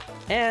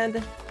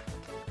 And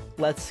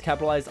let's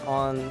capitalize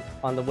on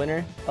the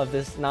winner of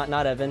this. Not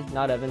Evan.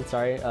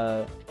 Sorry.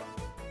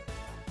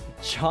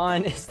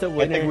 John is the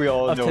winner. I think we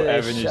all of know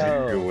today's Evan show. is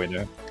the real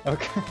winner.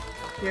 Okay.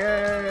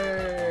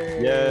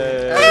 Yay!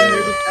 Yay!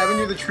 Evan,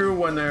 you're the true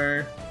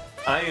winner.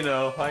 I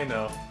know.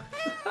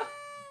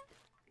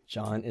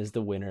 John is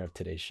the winner of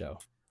today's show.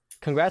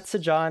 Congrats to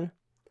John.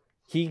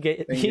 He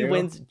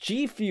wins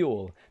G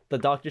Fuel, the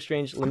Doctor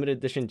Strange limited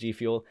edition G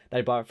Fuel that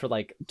I bought for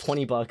like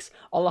 $20.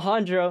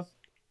 Alejandro,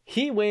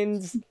 he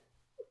wins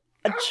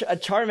a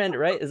Charmander,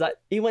 right?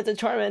 He wins a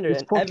Charmander,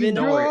 and Evan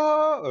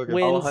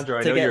wins Alejandro,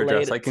 I to know get your laid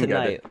address. I can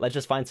tonight. get it. Let's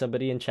just find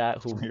somebody in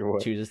chat who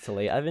chooses to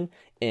lay Evan,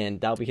 and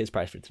that'll be his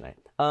prize for tonight.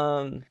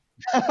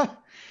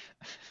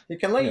 He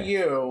can lay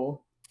you.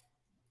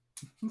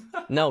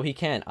 No, he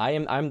can't.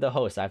 I'm the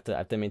host. I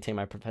have to maintain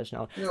my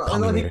professionality.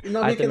 No,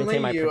 he can lay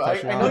you.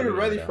 I know you're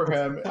ready for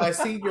him. I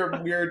see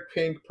your weird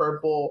pink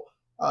purple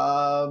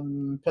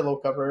pillow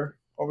cover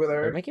over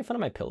there. Are you making fun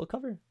of my pillow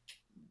cover?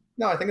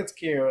 No, I think it's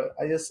cute.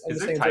 I just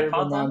think it's Tide very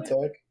Pods on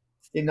romantic.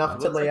 Enough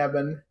to lay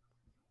Evan.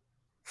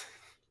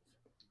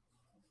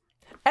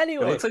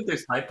 Anyway, It looks like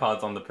there's Tide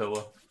Pods on the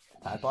pillow.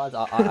 Tide Pods?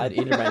 I'd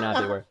eat it right now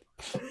if they were.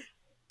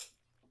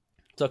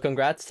 So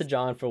congrats to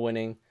John for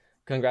winning.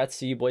 Congrats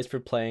to you boys for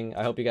playing.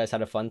 I hope you guys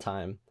had a fun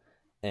time.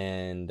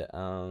 And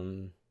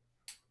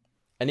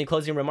any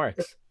closing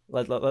remarks?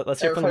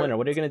 Let's hear from the winner.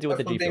 What are you gonna do with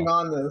the G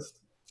Fuel?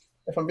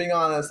 If I'm being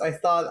honest, I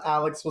thought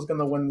Alex was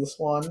gonna win this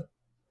one.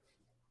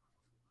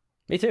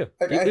 Me too.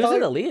 Like, He was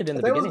in the lead in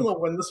the beginning. I was gonna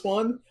win this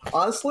one.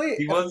 Honestly,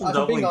 He wasn't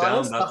doubling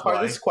down. The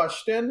hardest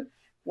question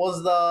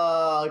was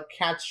the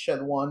cat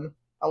shit one.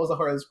 That was the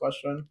hardest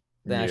question.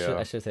 Then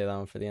I should say that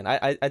one for the end.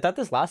 I thought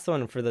this last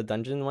one for the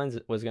dungeon ones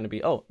was gonna be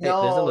there's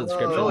a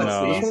description. This one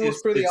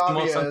was pretty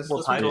obvious.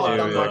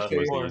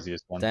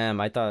 Damn,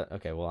 I thought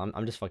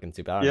I'm just fucking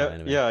stupid. I don't know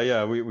anime.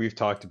 Yeah. We've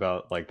talked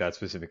about like that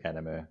specific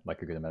anime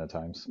like a good amount of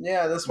times.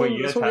 Yeah, this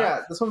one's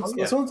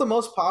the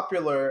most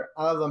popular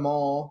out of them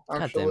all.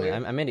 Actually, God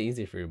damn it, I made it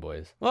easy for you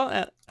boys.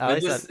 Well,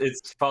 it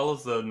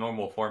follows the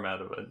normal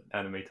format of an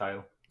anime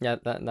title. Yeah,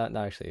 that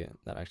actually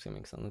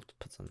makes sense. Let's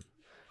put some.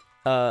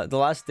 The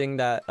last thing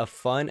that a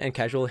fun and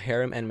casual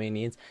harem anime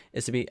needs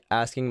is to be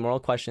asking moral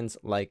questions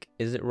like,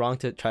 is it wrong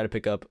to try to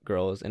pick up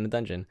girls in a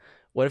dungeon?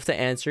 What if the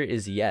answer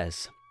is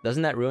yes?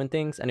 Doesn't that ruin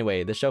things?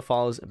 Anyway, the show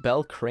follows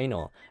Bell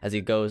Cranial as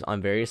he goes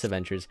on various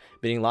adventures,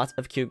 meeting lots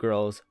of cute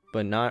girls,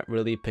 but not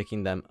really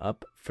picking them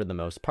up for the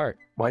most part.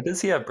 Why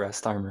does he have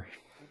breast armor?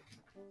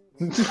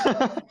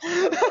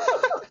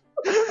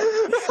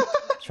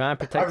 Trying to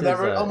protect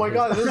oh my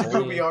god, this is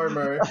booby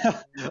armor.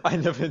 I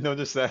never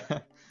noticed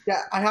that.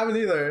 Yeah, I haven't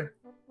either.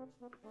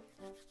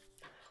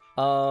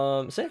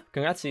 So yeah,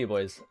 congrats to you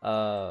boys.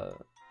 That's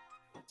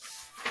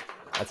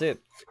it.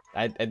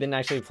 I didn't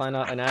actually plan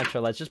out an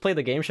outro. Let's just play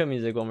the game show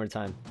music one more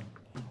time.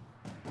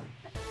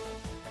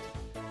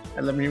 I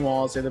live in your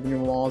walls, I live in your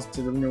walls, I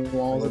live in your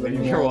walls, I live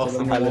in your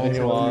walls, I live in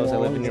your walls, I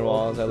live in your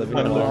walls, I live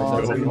in your walls, I live in your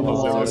walls, I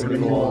live in your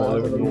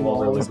walls, I live in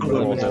your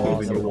walls, I live in your walls, I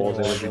live in your walls, I live in your walls,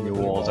 I live in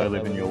your walls, I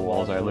live in your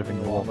walls, I live in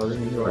your walls, I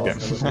live in your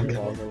walls.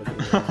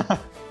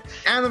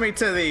 Anime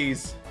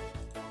titties!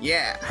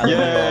 Yeah!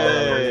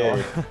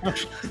 Yay!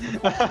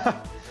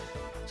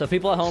 So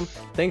people at home,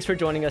 thanks for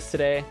joining us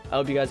today. I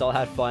hope you guys all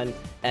had fun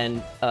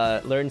and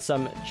learned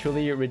some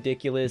truly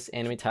ridiculous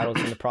anime titles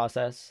in the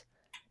process.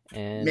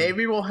 And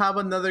maybe we'll have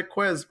another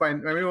quiz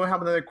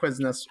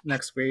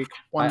next week.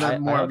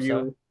 More of you.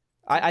 So.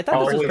 I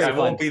thought this was pretty fun. I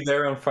won't be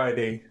there on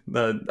Friday.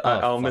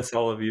 I'll miss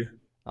all of you.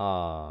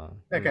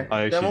 Okay.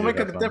 Then we'll make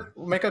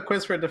a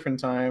quiz for a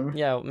different time.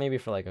 Yeah, maybe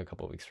for like a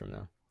couple weeks from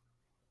now.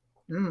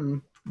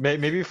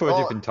 Maybe for a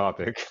different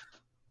topic.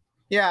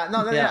 Yeah,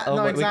 no, Yeah.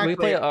 no, exactly. We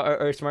play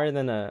are smarter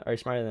than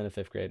a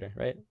fifth grader,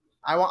 right?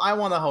 I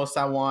want to host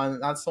that one.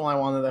 That's the one I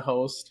wanted to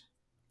host.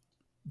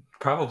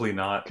 Probably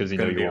not. Because you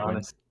Gonna know be you'll win.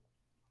 honest.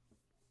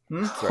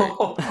 Right.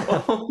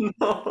 Oh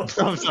no!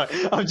 I'm sorry.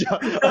 I'm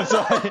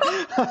sorry.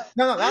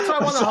 No, that's why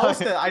I want to I'm host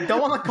sorry. it. I don't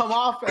want to come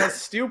off as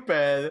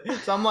stupid,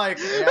 so I'm like,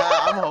 yeah,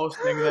 I'm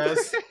hosting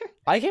this.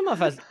 I came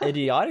off as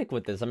idiotic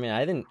with this. I mean,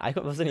 I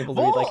wasn't able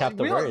to read like half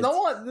the words. No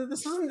one.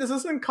 This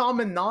isn't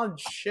common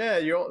knowledge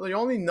shit. You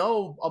only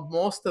know of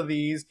most of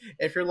these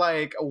if you're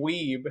like a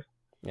weeb.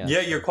 Yeah,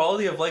 your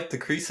quality of life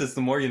decreases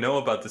the more you know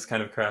about this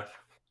kind of crap.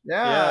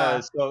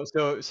 Yeah. So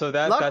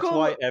that's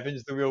why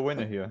Evan's the real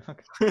winner here.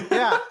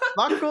 Yeah.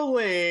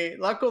 Luckily,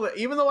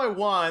 even though I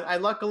won, I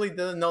luckily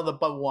didn't know the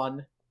but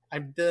one. I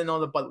didn't know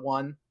the but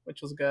one,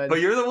 which was good. But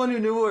you're the one who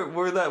knew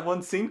where that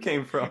one scene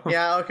came from.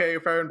 Yeah. Okay.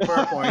 Fair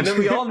point. And then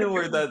we all knew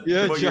what John,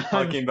 you're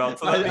talking about.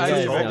 So You that guys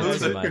makes us all know too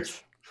losers.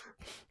 much.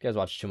 You guys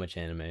watch too much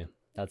anime.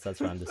 That's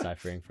what I'm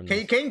deciphering from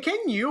this.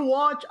 Can you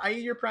watch I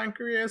Eat Your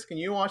Pancreas? Can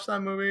you watch that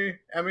movie,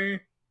 Emmy?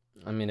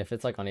 I mean, if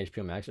it's like on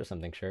HBO Max or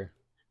something, sure.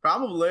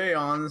 Probably,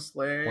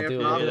 honestly. We'll If do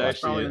it. not, It it's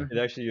actually probably...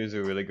 it actually is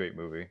a really great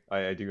movie.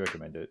 I do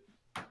recommend it.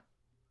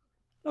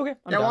 Okay.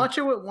 I'm Yeah, down. watch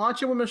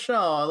it with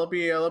Michelle.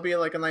 It'll be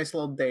like a nice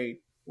little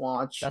date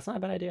watch. That's not a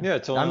bad idea. Yeah,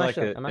 it's only I'm like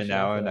actually an down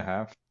hour for and a that.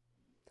 half.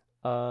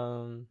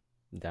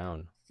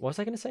 Down. What was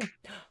I gonna say?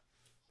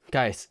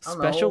 Guys, I don't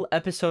special know.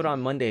 episode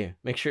on Monday.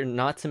 Make sure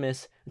not to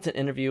miss. It's an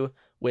interview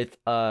with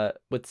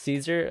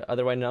Caesar,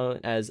 otherwise known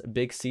as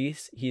Big C.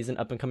 He's an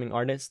up and coming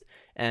artist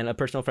and a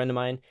personal friend of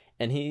mine,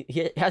 and he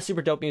has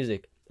super dope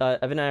music.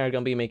 Evan and I are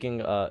gonna be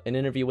making an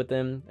interview with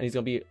him, and he's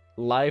gonna be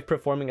live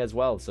performing as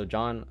well. So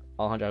John,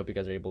 Alejandro, I hope you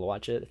guys are able to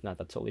watch it. If not,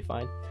 that's totally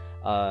fine.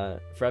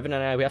 For Evan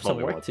and I, we have some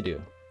Probably work to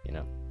do. You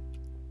know.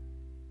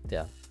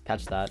 Yeah,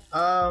 catch that.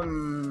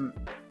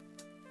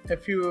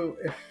 If you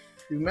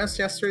missed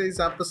yesterday's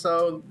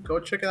episode, go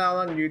check it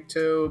out on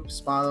YouTube,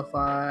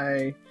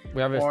 Spotify.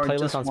 We have a Or playlist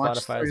just on watch-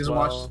 Spotify or as just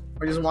well.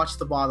 Or just watch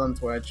the VOD on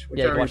Twitch.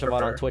 Yeah, you can watch the the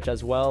VOD on Twitch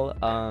as well.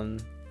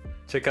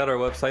 Check out our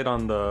website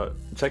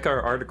check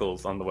our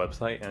articles on the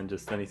website and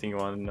just anything you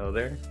want to know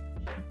there.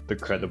 The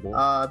credible.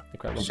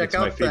 Incredible. Check It's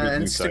my out the favorite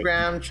news site.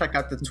 Instagram, check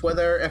out the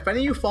Twitter. If any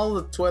of you follow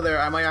the Twitter,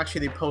 I might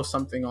actually post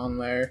something on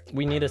there.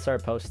 We need to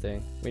start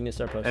posting.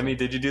 Emmy,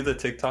 did you do the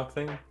TikTok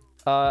thing?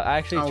 I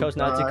actually Oh, chose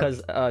not to God.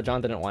 because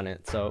John didn't want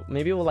it. So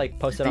maybe we'll like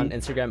post it on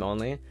Instagram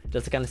only,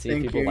 just to kind of see if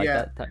Thank people you, like yeah.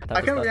 that type of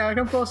stuff. I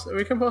can post.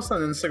 We can post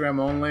on Instagram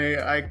only.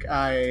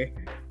 I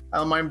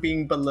don't mind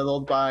being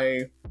belittled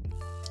by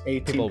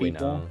 18 People people. we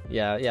know.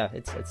 Yeah,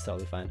 it's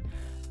totally fine.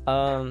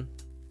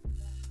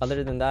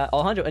 Other than that,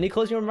 Alejandro, any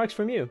closing remarks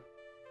from you?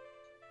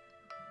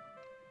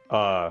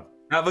 Have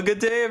a good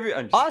day,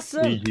 everyone.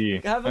 Awesome.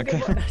 GG. Have a good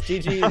one.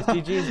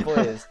 GG's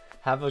boys.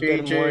 Have a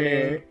good GG.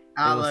 morning.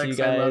 And we'll see you Alex,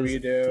 I love guys you,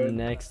 dude.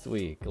 next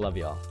week. Love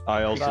y'all.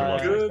 I also Bye.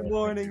 love Good myself.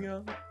 morning,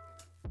 y'all.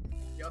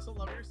 You also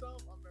love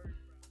yourself?